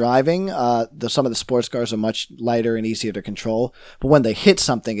 Not in driving. Some of the sports cars are much lighter and easier to control. But when they hit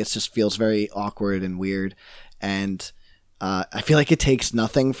something, it just feels very awkward and weird. And I feel like it takes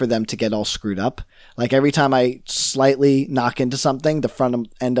nothing for them to get all screwed up. Like every time I slightly knock into something, the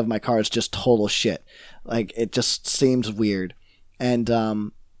front end of my car is just total shit. Like it just seems weird. And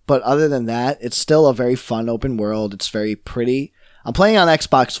but other than that, it's still a very fun open world. It's very pretty. I'm playing on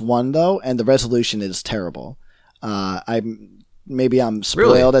Xbox One though, and the resolution is terrible. I'm spoiled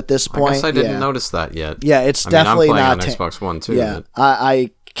really? At this point. I guess I didn't notice that yet. Yeah, it's definitely I'm playing not on Xbox One too. Yeah,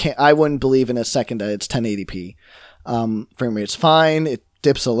 I can't. I wouldn't believe in a second that it's 1080p. Frame rate's fine. It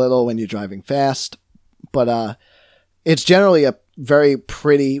dips a little when you're driving fast, but it's generally a very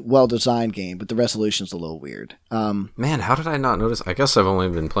pretty, well-designed game, but the resolution's a little weird. Man, how did I not notice? I guess I've only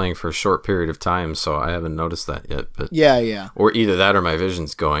been playing for a short period of time, so I haven't noticed that yet. But yeah. Or either that or my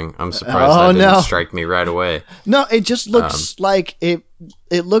vision's going. I'm surprised that didn't strike me right away. No, it just looks like it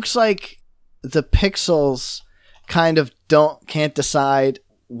looks like the pixels kind of can't decide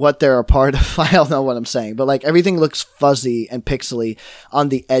what they're a part of. I don't know what I'm saying, but like everything looks fuzzy and pixely on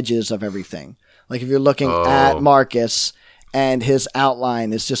the edges of everything. Like if you're looking at Marcus and his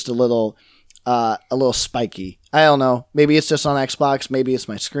outline is just a little spiky. I don't know. Maybe it's just on Xbox. Maybe it's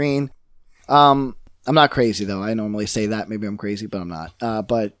my screen. I'm not crazy though. I normally say that. Maybe I'm crazy, but I'm not.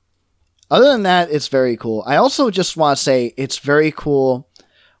 But other than that, it's very cool. I also just want to say it's very cool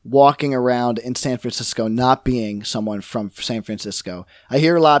walking around in San Francisco, not being someone from San Francisco. I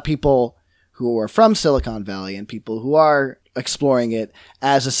hear a lot of people who are from Silicon Valley and people who are exploring it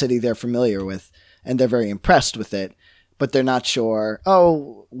as a city they're familiar with, and they're very impressed with it, but they're not sure,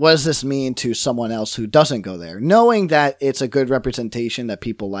 what does this mean to someone else who doesn't go there? Knowing that it's a good representation, that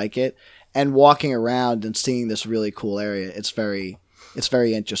people like it, and walking around and seeing this really cool area, it's very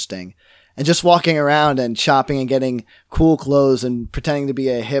interesting. And just walking around and shopping and getting cool clothes and pretending to be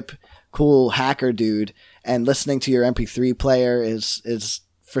a hip, cool hacker dude and listening to your MP3 player is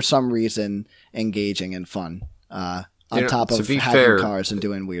for some reason engaging and fun. On top of hacking cars and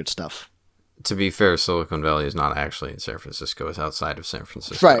doing weird stuff. To be fair, Silicon Valley is not actually in San Francisco. It's outside of San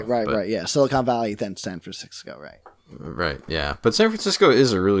Francisco. Right. Yeah, Silicon Valley, then San Francisco, right. Right, yeah. But San Francisco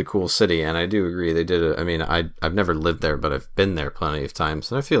is a really cool city, and I do agree they did it. I mean, I've never lived there, but I've been there plenty of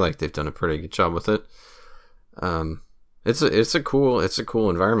times, and I feel like they've done a pretty good job with it. It's a cool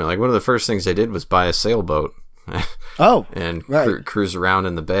environment. Like one of the first things they did was buy a sailboat. And cruise around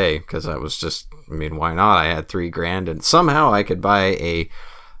in the bay, because I was just, I mean, why not? I had $3,000, and somehow I could buy a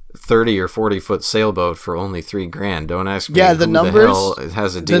 30 or 40 foot sailboat for only $3,000. Don't ask me. Yeah, the numbers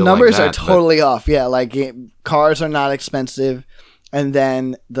has a deal. The numbers like that, are totally off. Yeah, like cars are not expensive, and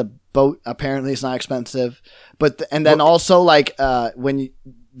then the boat apparently is not expensive. But also like the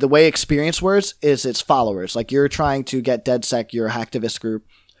way experience works is it's followers. Like you're trying to get DedSec, your hacktivist group,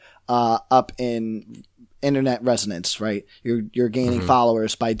 up in internet resonance, right? You're gaining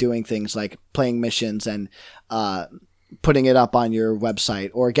followers by doing things like playing missions and putting it up on your website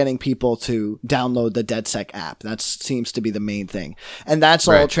or getting people to download the DedSec app. That seems to be the main thing. And that's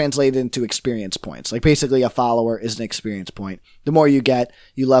all translated into experience points. Like basically a follower is an experience point. The more you get,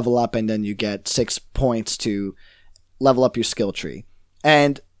 you level up, and then you get 6 points to level up your skill tree.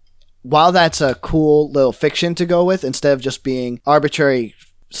 And while that's a cool little fiction to go with, instead of just being arbitrary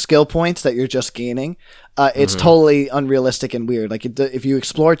skill points that you're just gaining, it's totally unrealistic and weird. Like if you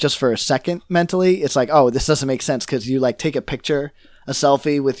explore it just for a second mentally, it's like, oh, this doesn't make sense, because you like take a picture, a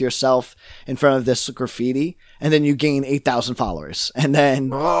selfie with yourself in front of this graffiti, and then you gain 8,000 followers, and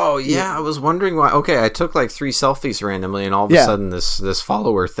then I was wondering why. Okay, I took like 3 selfies randomly, and all of a sudden this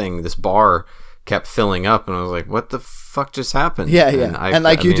follower thing, this bar kept filling up, and I was like, what the fuck just happened? You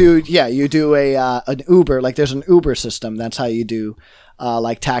do an Uber, like there's an Uber system. That's how you do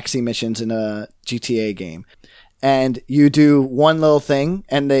like taxi missions in a GTA game. And you do one little thing,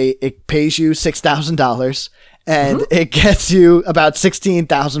 and it pays you $6,000, and it gets you about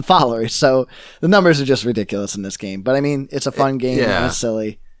 16,000 followers. So the numbers are just ridiculous in this game. But I mean, it's a fun game. Yeah. It's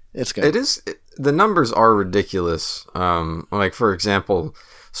silly. It's good. It is. The numbers are ridiculous. Like for example,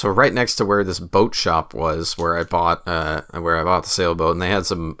 so right next to where this boat shop was, where I bought the sailboat, and they had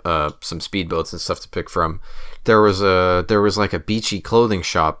some speedboats and stuff to pick from. There was like a beachy clothing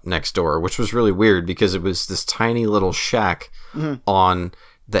shop next door, which was really weird because it was this tiny little shack on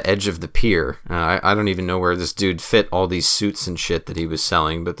the edge of the pier. I don't even know where this dude fit all these suits and shit that he was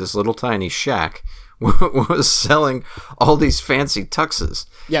selling, but this little tiny shack was selling all these fancy tuxes.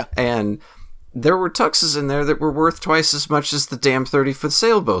 Yeah. And there were tuxes in there that were worth twice as much as the damn 30-foot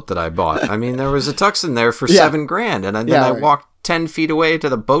sailboat that I bought. I mean, there was a tux in there for $7,000, and then I walked 10 feet away to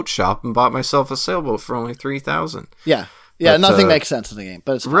the boat shop and bought myself a sailboat for only 3,000. Yeah. Yeah, but, nothing makes sense in the game,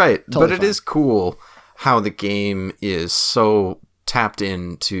 but it's fine. Right, Totally but it is cool how the game is so tapped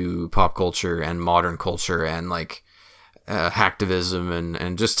into pop culture and modern culture and like hacktivism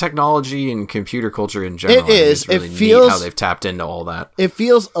and just technology and computer culture in general. It is. It's really it feels neat how they've tapped into all that. It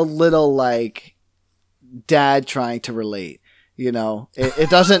feels a little like Dad trying to relate. You know, it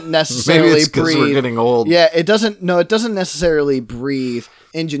doesn't necessarily Maybe it's because we're getting old. Yeah, it doesn't necessarily breathe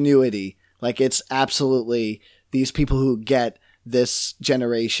ingenuity. Like it's absolutely these people who get this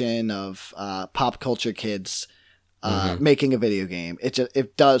generation of pop culture kids making a video game.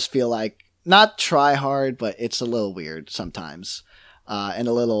 It does feel like not try hard, but it's a little weird sometimes and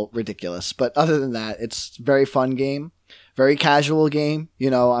a little ridiculous. But other than that, it's a very fun game, very casual game.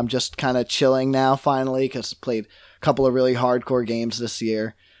 You know, I'm just kind of chilling now finally because I played a couple of really hardcore games this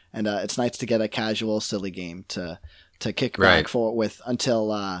year, and it's nice to get a casual, silly game to kick back for with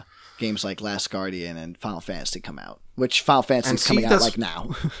until games like Last Guardian and Final Fantasy come out, which Final Fantasy is coming out like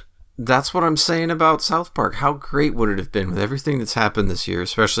now. That's what I'm saying about South Park. How great would it have been with everything that's happened this year,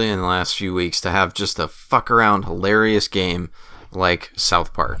 especially in the last few weeks, to have just a fuck around hilarious game like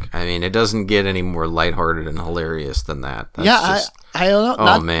South Park. I mean, it doesn't get any more lighthearted and hilarious than that. That's I don't know.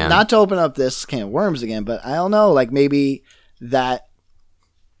 Oh, man. Not to open up this can of worms again, but I don't know. Like maybe that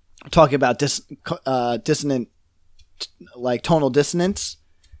talking about dissonant, like tonal dissonance.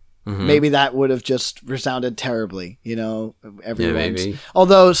 Mm-hmm. Maybe that would have just resounded terribly, you know. Maybe.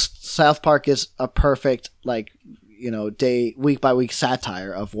 Although South Park is a perfect, like, you know, week by week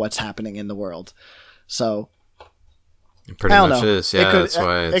satire of what's happening in the world. So it pretty much is. Yeah, that's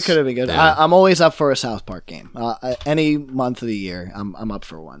why it could have been good. Yeah. I'm always up for a South Park game. Any month of the year, I'm up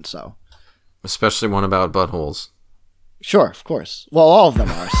for one. So, especially one about buttholes. Sure, of course. Well, all of them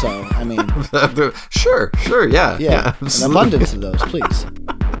are. So, I mean, sure, yeah, an abundance of those, please.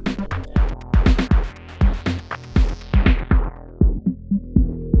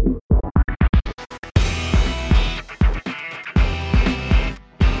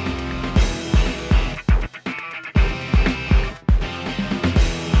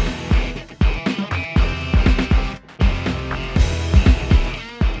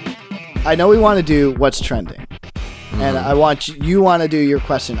 I know we want to do what's trending, and I want you want to do your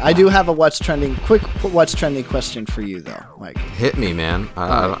question. I do have a what's trending question for you though, Mike. Hit me, man.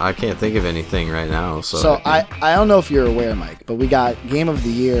 I can't think of anything right now. So I don't know if you're aware, Mike, but we got Game of the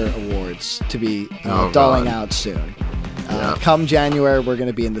Year awards to be doling out soon. Come January, we're going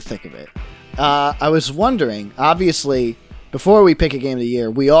to be in the thick of it. I was wondering, obviously, before we pick a Game of the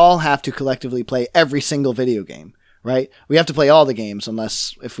Year, we all have to collectively play every single video game. Right? We have to play all the games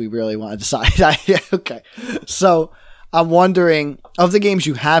unless if we really want to decide. Okay. So I'm wondering, of the games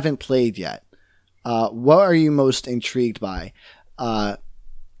you haven't played yet, what are you most intrigued by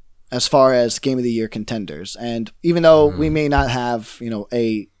as far as Game of the Year contenders? And even though we may not have, you know,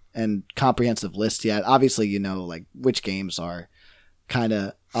 a comprehensive list yet, obviously, you know, like which games are kind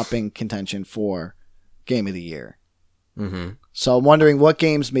of up in contention for Game of the Year. Mm-hmm. So I'm wondering what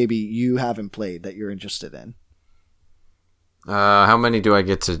games maybe you haven't played that you're interested in. How many do I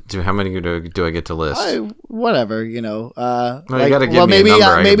get to do? How many do I get to list? Whatever, you know. You gotta give me a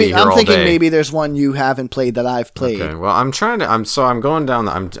number. Maybe I'm thinking maybe there's one you haven't played that I've played. Okay. Well, I'm going down.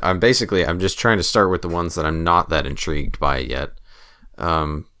 I'm just trying to start with the ones that I'm not that intrigued by yet.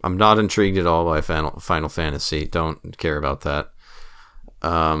 I'm not intrigued at all by Final Fantasy. Don't care about that.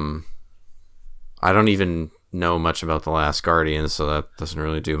 I don't even know much about The Last Guardian, so that doesn't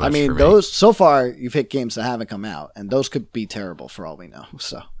really do much for me. Those, so far, you've hit games that haven't come out, and those could be terrible for all we know.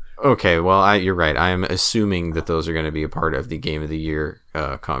 So okay, well, you're right. I am assuming that those are going to be a part of the Game of the Year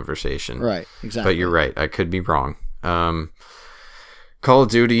conversation. Right, exactly. But you're right. I could be wrong. Call of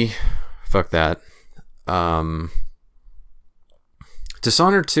Duty, fuck that.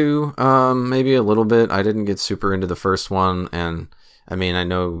 Dishonored 2, maybe a little bit. I didn't get super into the first one, and I mean, I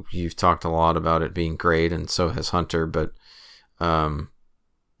know you've talked a lot about it being great, and so has Hunter, but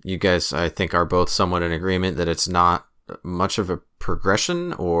you guys, I think, are both somewhat in agreement that it's not much of a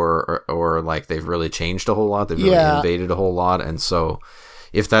progression, or like they've really changed a whole lot. They've really innovated a whole lot, and so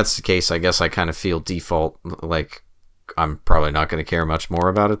if that's the case, I guess I kind of feel default, like I'm probably not going to care much more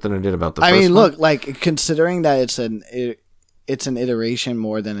about it than I did about the first one. Look, like, considering that it's an iteration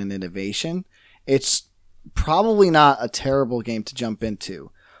more than an innovation, it's probably not a terrible game to jump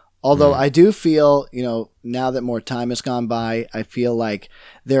into. Although I do feel, you know, now that more time has gone by, I feel like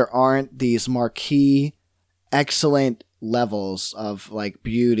there aren't these marquee, excellent levels of like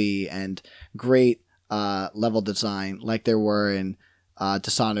beauty and great level design like there were in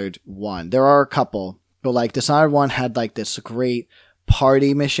Dishonored 1. There are a couple, But like Dishonored 1 had like this great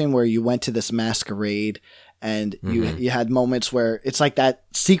party mission where you went to this masquerade and you had moments where it's like that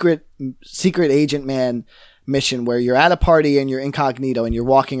secret agent man mission where you're at a party and you're incognito and you're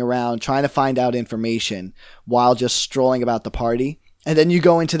walking around trying to find out information while just strolling about the party. And then you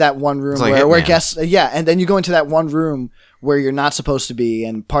go into that one room where guests, and then you go into that one room where you're not supposed to be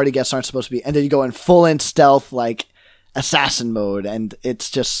and party guests aren't supposed to be. And then you go in full in stealth, like assassin mode. And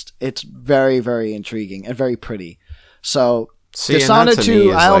it's very, very intriguing and very pretty. So Dishonored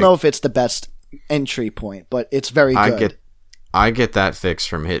 2, I don't know if it's the best entry point, but it's very good. I get that fix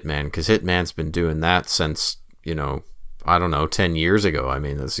from Hitman because Hitman's been doing that since, 10 years ago. I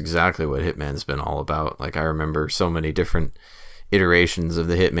mean, that's exactly what Hitman's been all about. Like, I remember so many different iterations of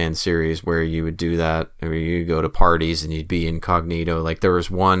the Hitman series where you would do that, where you go to parties and you'd be incognito. Like, there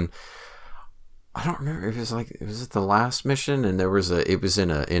was one, I don't remember, it was the last mission, and it was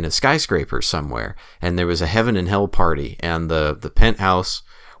in a skyscraper somewhere, and there was a heaven and hell party, and the penthouse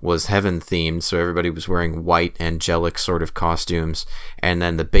was heaven themed, so everybody was wearing white angelic sort of costumes, and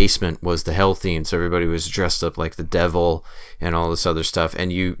then the basement was the hell themed, so everybody was dressed up like the devil and all this other stuff.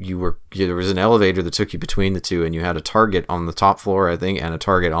 And there was an elevator that took you between the two, and you had a target on the top floor, I think, and a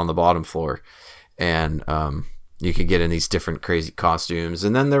target on the bottom floor, and you could get in these different crazy costumes.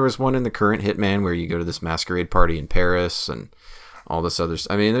 And then there was one in the current Hitman where you go to this masquerade party in Paris and all this other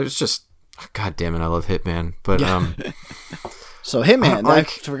stuff. I mean, there's just, god damn it, I love Hitman, but So Hitman, I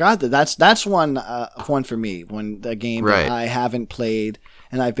forgot that's one for me, a game that I haven't played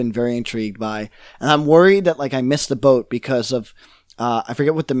and I've been very intrigued by, and I'm worried that like I missed the boat because of I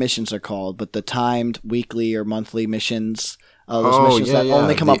forget what the missions are called, but the timed weekly or monthly missions, those missions that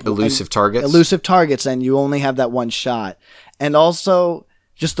only come up elusive targets, and you only have that one shot, and also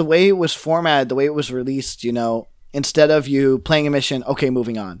just the way it was formatted, the way it was released, instead of you playing a mission, okay,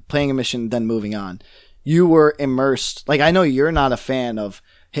 moving on, playing a mission, then moving on. You were immersed. Like, I know you're not a fan of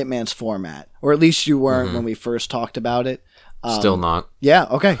Hitman's format, or at least you weren't when we first talked about it. Still not. Yeah,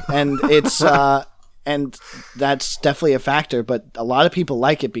 okay. And it's and that's definitely a factor, but a lot of people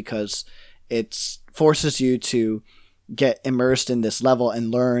like it because it forces you to get immersed in this level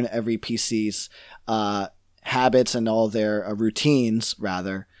and learn every PC's habits and all their routines,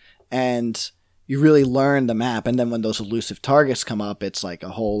 rather. And you really learn the map, and then when those elusive targets come up, it's like a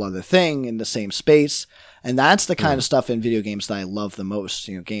whole other thing in the same space, and that's the kind of stuff in video games that I love the most.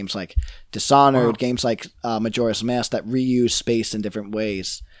 Games like Dishonored, games like Majora's Mask that reuse space in different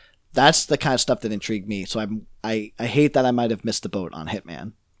ways. That's the kind of stuff that intrigued me. So I hate that I might have missed the boat on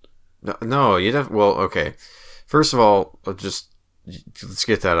Hitman. No, well, okay. First of all, let's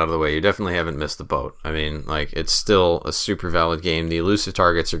get that out of the way. You definitely haven't missed the boat. I mean, like, it's still a super valid game. The elusive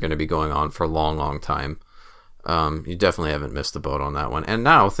targets are going to be going on for a long, long time. You definitely haven't missed the boat on that one. And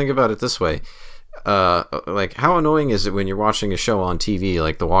now, think about it this way. Like, how annoying is it when you're watching a show on TV,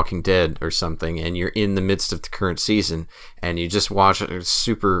 like The Walking Dead or something, and you're in the midst of the current season, and you just watch a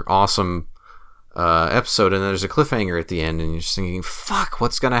super awesome episode, and there's a cliffhanger at the end, and you're just thinking, fuck,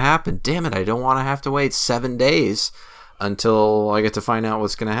 what's going to happen? Damn it, I don't want to have to wait 7 days until I get to find out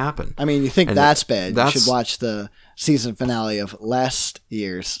what's going to happen. I mean, you think that's bad. You should watch the season finale of last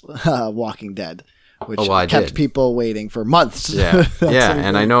year's Walking Dead, which kept people waiting for months. Yeah, yeah,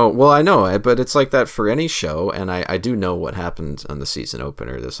 and I know, but it's like that for any show, and I do know what happened on the season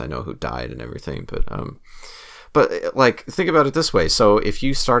opener. I know who died and everything, but like, think about it this way. So if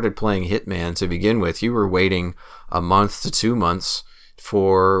you started playing Hitman to begin with, you were waiting a month to 2 months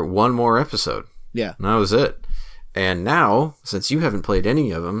for one more episode. Yeah. And that was it. And now, since you haven't played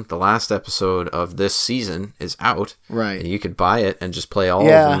any of them, the last episode of this season is out. Right. And you could buy it and just play all of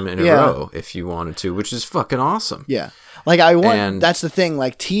them in a row if you wanted to, which is fucking awesome. Yeah. Like, that's the thing.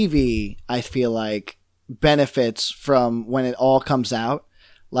 Like, TV, I feel like, benefits from when it all comes out.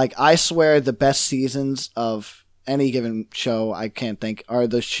 Like, I swear the best seasons of any given show, I can't think, are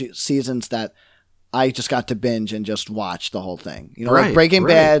the seasons that I just got to binge and just watch the whole thing. Like Breaking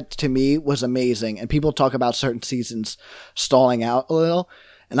Bad to me was amazing, and people talk about certain seasons stalling out a little,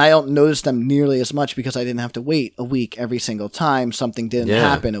 and I don't notice them nearly as much because I didn't have to wait a week every single time something didn't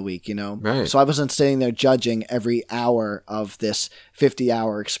happen a week, Right. So I wasn't sitting there judging every hour of this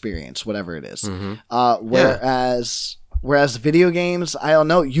 50-hour experience, whatever it is. Whereas video games, I don't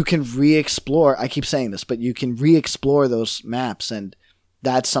know, you can re-explore, I keep saying this, but you can re-explore those maps, and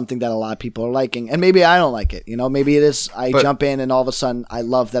that's something that a lot of people are liking. And maybe I don't like it. Maybe it is I jump in and all of a sudden I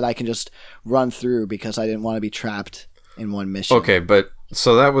love that I can just run through because I didn't want to be trapped in one mission. Okay, but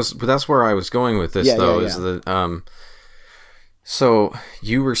that's where I was going with this, is that so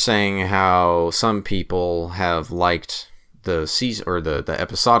you were saying how some people have liked the season or the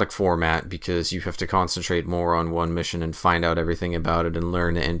episodic format, because you have to concentrate more on one mission and find out everything about it and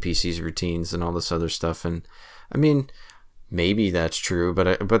learn the NPCs' routines and all this other stuff. And I mean, maybe that's true,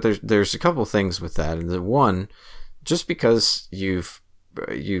 but there's a couple things with that. And the one, just because you've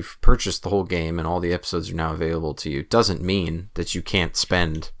purchased the whole game and all the episodes are now available to you, doesn't mean that you can't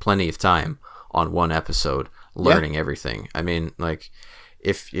spend plenty of time on one episode learning everything. I mean, like,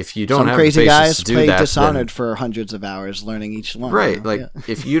 if you don't Some have crazy the patience guys to do play that, Dishonored then, for hundreds of hours learning each one. right? You know? Like,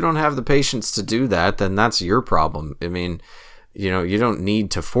 if you don't have the patience to do that, then that's your problem. I mean, you know, you don't need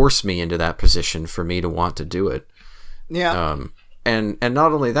to force me into that position for me to want to do it. Yeah. And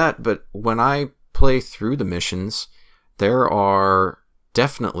not only that, but when I play through the missions, there are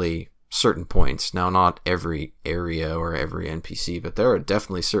definitely certain points. Now, not every area or every NPC, but there are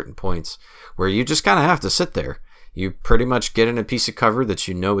definitely certain points where you just kind of have to sit there. You pretty much get in a piece of cover that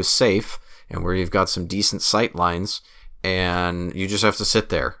you know is safe and where you've got some decent sight lines, and you just have to sit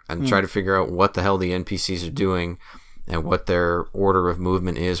there and try to figure out what the hell the NPCs are doing and what their order of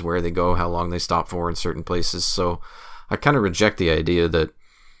movement is, where they go, how long they stop for in certain places. So I kind of reject the idea that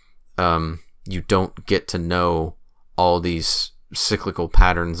you don't get to know all these cyclical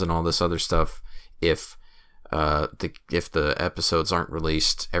patterns and all this other stuff if the episodes aren't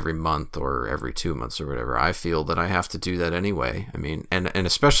released every month or every 2 months or whatever. I feel that I have to do that anyway. I mean, and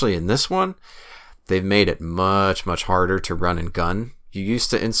especially in this one, they've made it much, much harder to run and gun. You used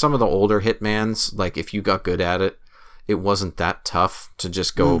to, in some of the older Hitmans, like, if you got good at it, it wasn't that tough to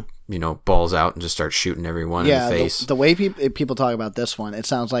just go, you know, balls out and just start shooting everyone in the face. The way people talk about this one, it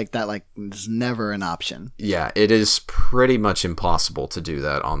sounds like that, like, is never an option. Yeah, it is pretty much impossible to do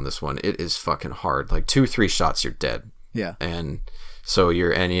that on this one. It is fucking hard. Like 2-3 shots, you're dead. Yeah. And so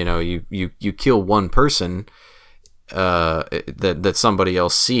you kill one person that somebody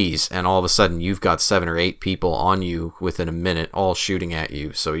else sees, and all of a sudden you've got 7 or 8 people on you within a minute, all shooting at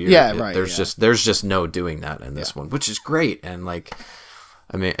you. So there's just no doing that in this one, which is great. And like,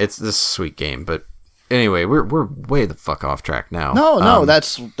 I mean, it's this sweet game. But anyway, we're way the fuck off track now. No,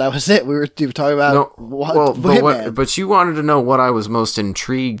 that was it. We were talking about but you wanted to know what I was most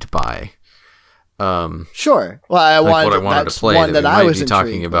intrigued by. Sure. Well, what I wanted to play one that I we was might be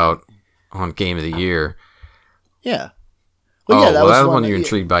talking about on Game of the Year. Yeah. Well, that was one you're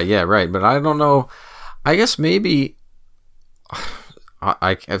intrigued by. Yeah, right. But I don't know. I guess maybe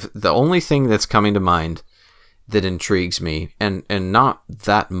the only thing that's coming to mind that intrigues me, and not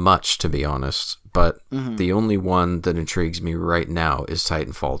that much, to be honest, but the only one that intrigues me right now is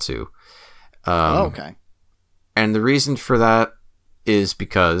Titanfall 2. Okay. And the reason for that is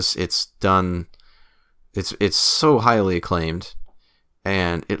because it's so highly acclaimed,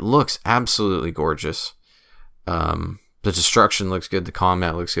 and it looks absolutely gorgeous. The destruction looks good, the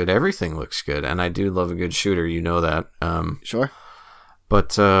combat looks good, everything looks good, and I do love a good shooter, you know that. Sure.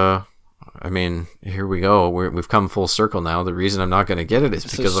 But I mean, here we go. We've come full circle now. The reason I'm not going to get it is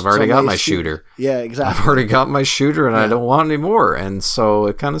because I've already got my shooter. Yeah, exactly. I've already got my shooter, and I don't want any more, and so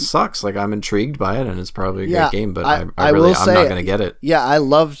it kind of sucks. Like, I'm intrigued by it, and it's probably a great game, but I'm not going to get it. Yeah, I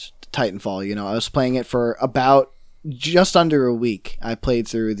loved Titanfall. You know, I was playing it for about just under a week. I played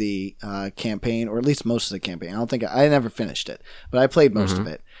through the campaign, or at least most of the campaign. I never finished it, but I played most of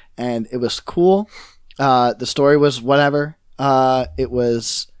it, and it was cool. The story was whatever. It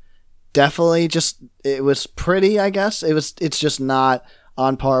was definitely it was pretty, I guess. It's just not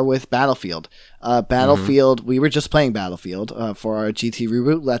on par with Battlefield. Battlefield, we were just playing Battlefield for our GT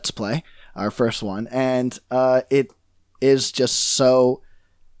Reboot Let's Play, our first one, and it is just so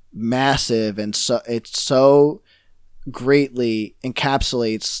massive, and it's so greatly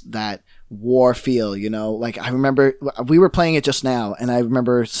encapsulates that war feel, you know. Like, I remember we were playing it just now, and I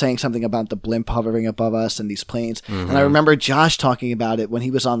remember saying something about the blimp hovering above us and these planes, and I remember Josh talking about it when he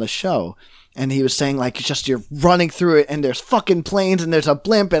was on the show, and he was saying, like, just you're running through it, and there's fucking planes, and there's a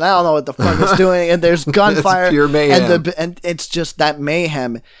blimp, and I don't know what the fuck it's doing, and there's gunfire, pure mayhem. and it's just that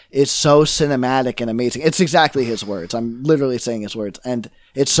mayhem is so cinematic and amazing. It's exactly his words. I'm literally saying his words, and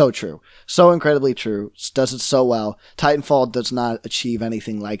it's so true, so incredibly true. Does it so well. Titanfall does not achieve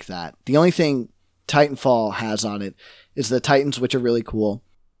anything like that. The only thing Titanfall has on it is the Titans, which are really cool,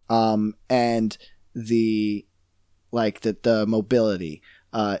 and the mobility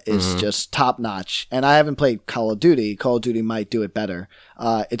is just top notch. And I haven't played Call of Duty. Call of Duty might do it better.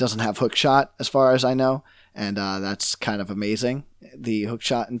 It doesn't have hook shot, as far as I know, and that's kind of amazing. The hook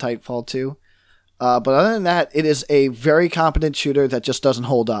shot in Titanfall 2. But other than that, it is a very competent shooter that just doesn't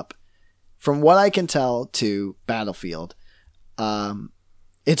hold up. From what I can tell to Battlefield,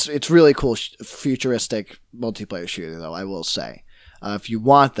 it's really cool, futuristic multiplayer shooter, though, I will say. If you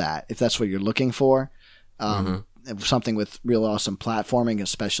want that, if that's what you're looking for, something with real awesome platforming,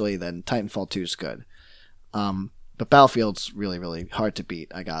 especially, then Titanfall 2 is good. But Battlefield's really, really hard to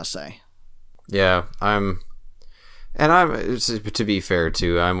beat, I gotta say. Yeah, to be fair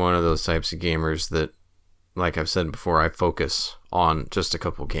too, I'm one of those types of gamers that, like I've said before, I focus on just a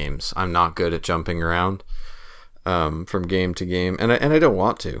couple games. I'm not good at jumping around from game to game, and I don't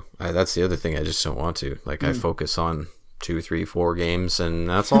want to. That's the other thing, I just don't want to. Like, I focus on 2, 3, 4 games, and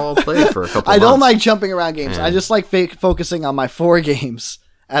that's all I'll play for a couple I months. don't like jumping around games. I just like focusing on my 4 games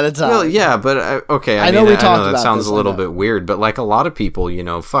at a time. Well, yeah, but okay. I know that sounds a little bit weird, but like a lot of people,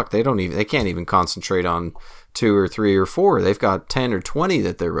 they can't even concentrate on 2 or 3 or 4. They've got 10 or 20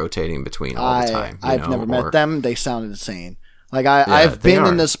 that they're rotating between all the time. I've never met them. They sound insane. Like I've been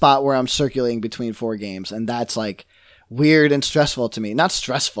in the spot where I'm circulating between 4 games, and that's like weird and stressful to me. Not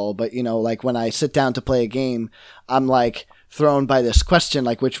stressful, but like when I sit down to play a game, I'm like thrown by this question,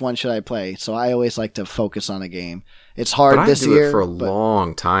 like, which one should I play? So I always like to focus on a game. It's hard this year. I do it for a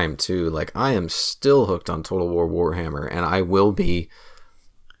long time too. Like, I am still hooked on Total War Warhammer, and I will be.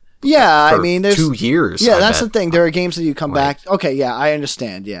 Yeah, I mean, there's 2 years. Yeah, that's the thing. There are games that you come back. Okay, yeah, I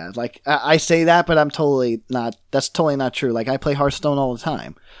understand. Yeah, like I say that, but I'm totally not. That's totally not true. Like, I play Hearthstone all the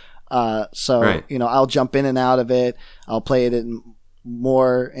time. So I'll jump in and out of it. I'll play it in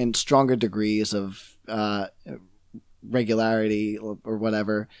stronger degrees of regularity or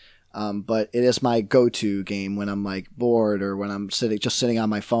whatever. But it is my go-to game when I'm like bored or when I'm sitting on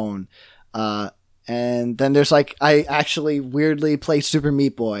my phone. And then there's like, I actually weirdly play Super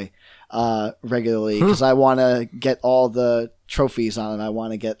Meat Boy regularly because I want to get all the trophies on it. I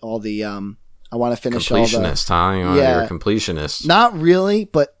want to get all the I want to finish all the completionist. You're a completionist. Not really,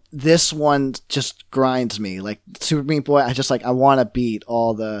 but this one just grinds me. Like Super Meat Boy, I want to beat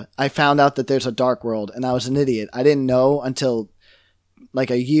all the. I found out that there's a Dark World, and I was an idiot. I didn't know until like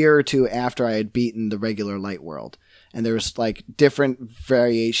a year or 2 after I had beaten the regular Light World. And there's like different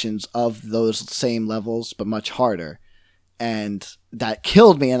variations of those same levels, but much harder. And that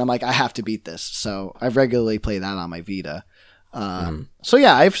killed me. And I'm like, I have to beat this. So I regularly play that on my Vita. So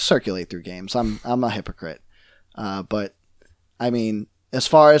yeah, I circulate through games. I'm a hypocrite. But I mean, as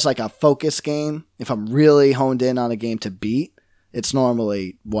far as like a focus game, if I'm really honed in on a game to beat, it's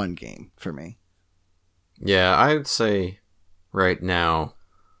normally 1 game for me. Yeah, I'd say right now.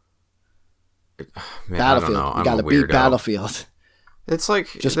 Man, Battlefield. I don't know. You gotta beat Battlefield. It's like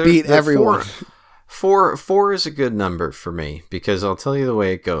just beat everyone. Four is a good number for me because I'll tell you the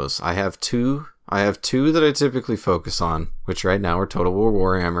way it goes. I have two that I typically focus on, which right now are Total War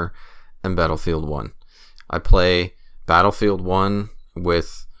Warhammer and Battlefield 1. I play Battlefield 1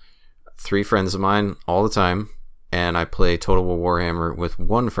 with 3 friends of mine all the time, and I play Total War Warhammer with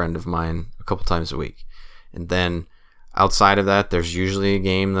 1 friend of mine a couple times a week. And then outside of that, there's usually a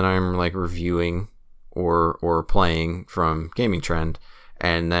game that I'm like reviewing or playing from Gaming Trend,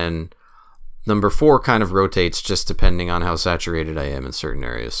 and then number 4 kind of rotates just depending on how saturated I am in certain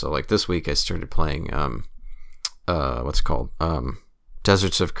areas. So like this week I started playing Deserts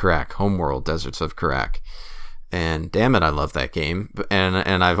of Karak, Homeworld Deserts of Karak. And damn it, I love that game.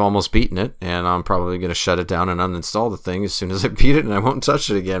 And I've almost beaten it, and I'm probably going to shut it down and uninstall the thing as soon as I beat it, and I won't touch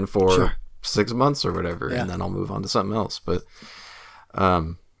it again for 6 months or whatever, and then I'll move on to something else. But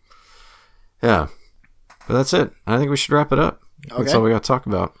yeah. But that's it. I think we should wrap it up. Okay. That's all we got to talk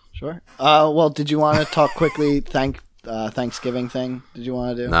about. Sure. Well, did you want to talk quickly Thanksgiving thing? Did you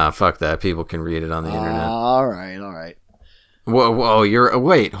want to do? Nah, fuck that. People can read it on the internet. All right. Whoa,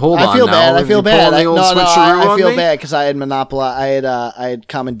 wait, hold on. I feel bad. I feel bad. I feel me? bad because I had monopolized. I had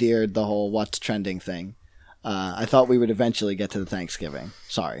commandeered the whole what's trending thing. I thought we would eventually get to the Thanksgiving.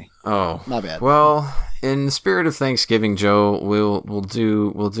 Sorry. Oh, my bad. Well, in the spirit of Thanksgiving, Joe, we'll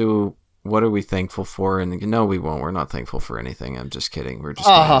do. What are we thankful for? And no, we won't. We're not thankful for anything. I'm just kidding. We're just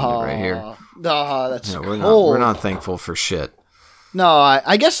going to end it right here. No, that's cold. We're not thankful for shit. No,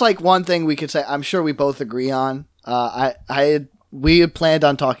 I guess like one thing we could say. I'm sure we both agree on. We had planned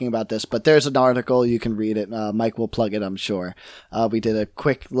on talking about this, but there's an article, you can read it. Mike will plug it, I'm sure. We did a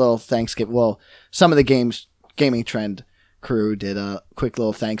quick little Thanksgiving. Well, some of the Gaming Trend crew did a quick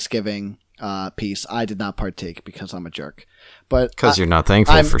little Thanksgiving piece. I did not partake because I'm a jerk. But because you're not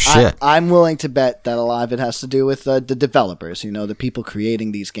thankful for shit. I'm willing to bet that a lot of it has to do with the developers, the people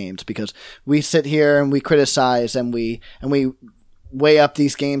creating these games, because we sit here and we criticize and we weigh up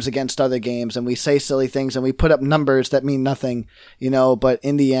these games against other games, and we say silly things and we put up numbers that mean nothing, but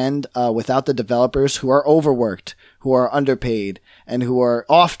in the end, without the developers who are overworked, who are underpaid, and who are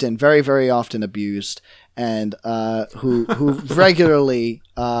often, very, very often abused, and who regularly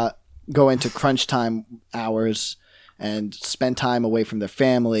go into crunch time hours and spend time away from their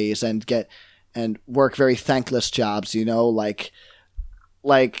families and get and work very thankless jobs,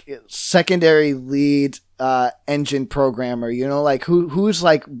 like secondary lead engine programmer, like who's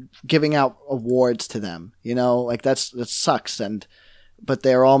like giving out awards to them, like that sucks. But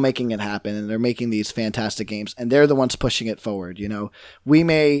they're all making it happen, and they're making these fantastic games, and they're the ones pushing it forward. We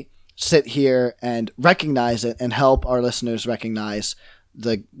may sit here and recognize it and help our listeners recognize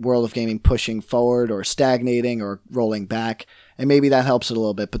the world of gaming pushing forward or stagnating or rolling back, and maybe that helps it a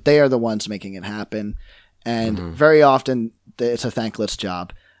little bit, but they are the ones making it happen. And very often it's a thankless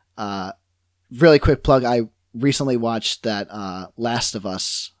job. Really quick plug. I recently watched that Last of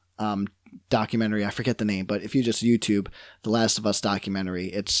Us documentary. I forget the name, but if you just YouTube the Last of Us documentary,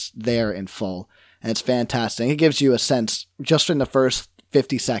 it's there in full, and it's fantastic. It gives you a sense just in the first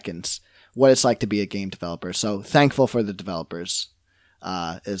 50 seconds what it's like to be a game developer. So thankful for the developers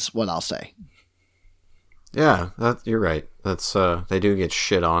is what I'll say. Yeah, you're right. That's they do get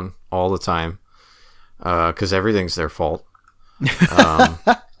shit on all the time because everything's their fault.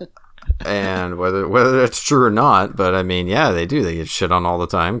 And whether that's true or not, but I mean, yeah, they do. They get shit on all the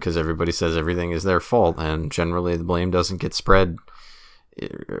time because everybody says everything is their fault, and generally the blame doesn't get spread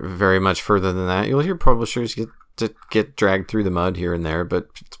very much further than that. You'll hear publishers get dragged through the mud here and there, but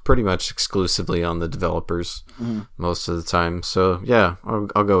it's pretty much exclusively on the developers most of the time. So yeah, I'll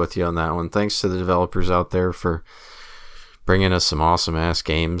go with you on that one. Thanks to the developers out there for bringing us some awesome ass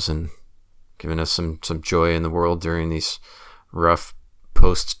games and giving us some joy in the world during these rough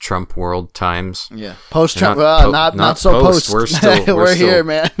post-Trump world times. Yeah, post-Trump. Not so post. We're still we're here,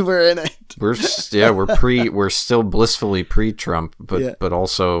 man. We're in it. We're still blissfully pre-Trump, but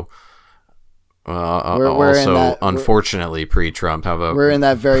also unfortunately pre-Trump. How about we're in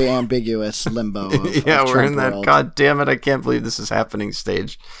that very ambiguous limbo? We're Trump in that. world. God damn it! I can't believe this is happening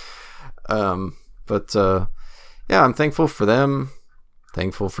stage. I'm thankful for them.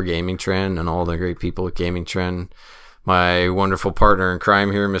 Thankful for Gaming Trend and all the great people at Gaming Trend. My wonderful partner in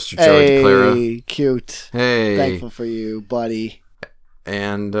crime here, Mr. Joey DeClara. Hey, cute. Hey. Thankful for you, buddy.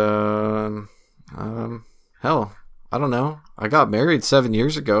 And, hell, I don't know. I got married 7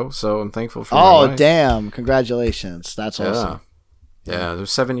 years ago, so I'm thankful for my wife. Damn. Congratulations. That's awesome. Yeah, it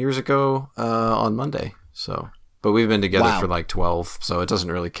was 7 years ago on Monday, so... But we've been together for like 12, so it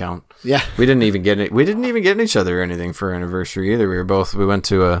doesn't really count. Yeah. We didn't even get each other or anything for our anniversary either. We went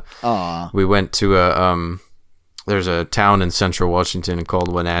to a there's a town in central Washington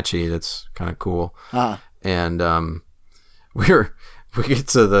called Wenatchee that's kind of cool. And we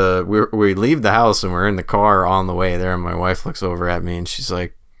leave the house and we're in the car on the way there, and my wife looks over at me and she's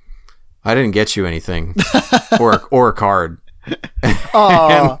like, "I didn't get you anything or a card." and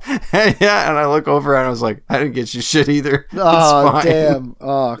I look over and I was like, "I didn't get you shit either." Oh, damn.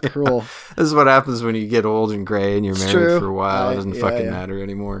 Oh, cruel. This is what happens when you get old and gray and you're married for a while. It doesn't matter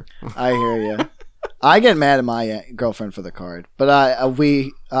anymore. I hear you. I get mad at my girlfriend for the card, but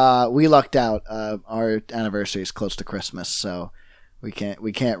we lucked out. Our anniversary is close to Christmas, so we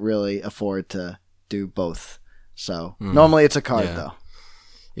can't really afford to do both. So normally it's a card though.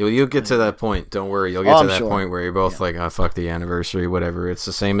 You'll get to that point. Don't worry. You'll get to that point where you're both like, "Oh, fuck the anniversary, whatever." It's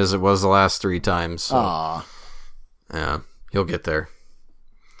the same as it was the last 3 times. So. Yeah, you'll get there.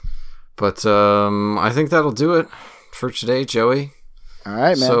 But I think that'll do it for today, Joey. All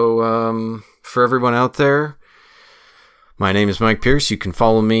right, man. So for everyone out there, my name is Mike Pierce. You can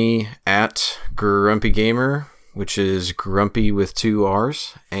follow me at Grumpy Gamer, which is Grumpy with 2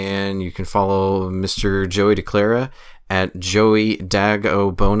 R's, and you can follow Mr. Joey DeClara at Joey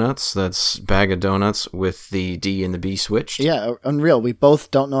Dag-O Bonuts. That's bag of donuts with the D and the B switched. Yeah, unreal. We both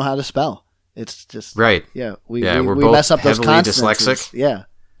don't know how to spell. It's just right. Yeah, we're we both mess up those heavily consonants. Dyslexic.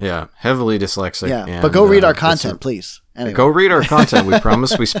 Yeah, heavily dyslexic. Yeah, but go read our content, please. Anyway. Go read our content. We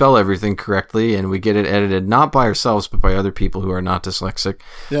promise we spell everything correctly, and we get it edited not by ourselves, but by other people who are not dyslexic.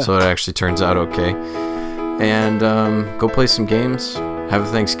 Yeah. So it actually turns out okay. And go play some games. Have a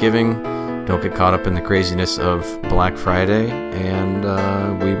Thanksgiving. Don't get caught up in the craziness of Black Friday, and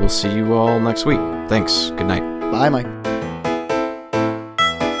we will see you all next week. Thanks. Good night. Bye, Mike.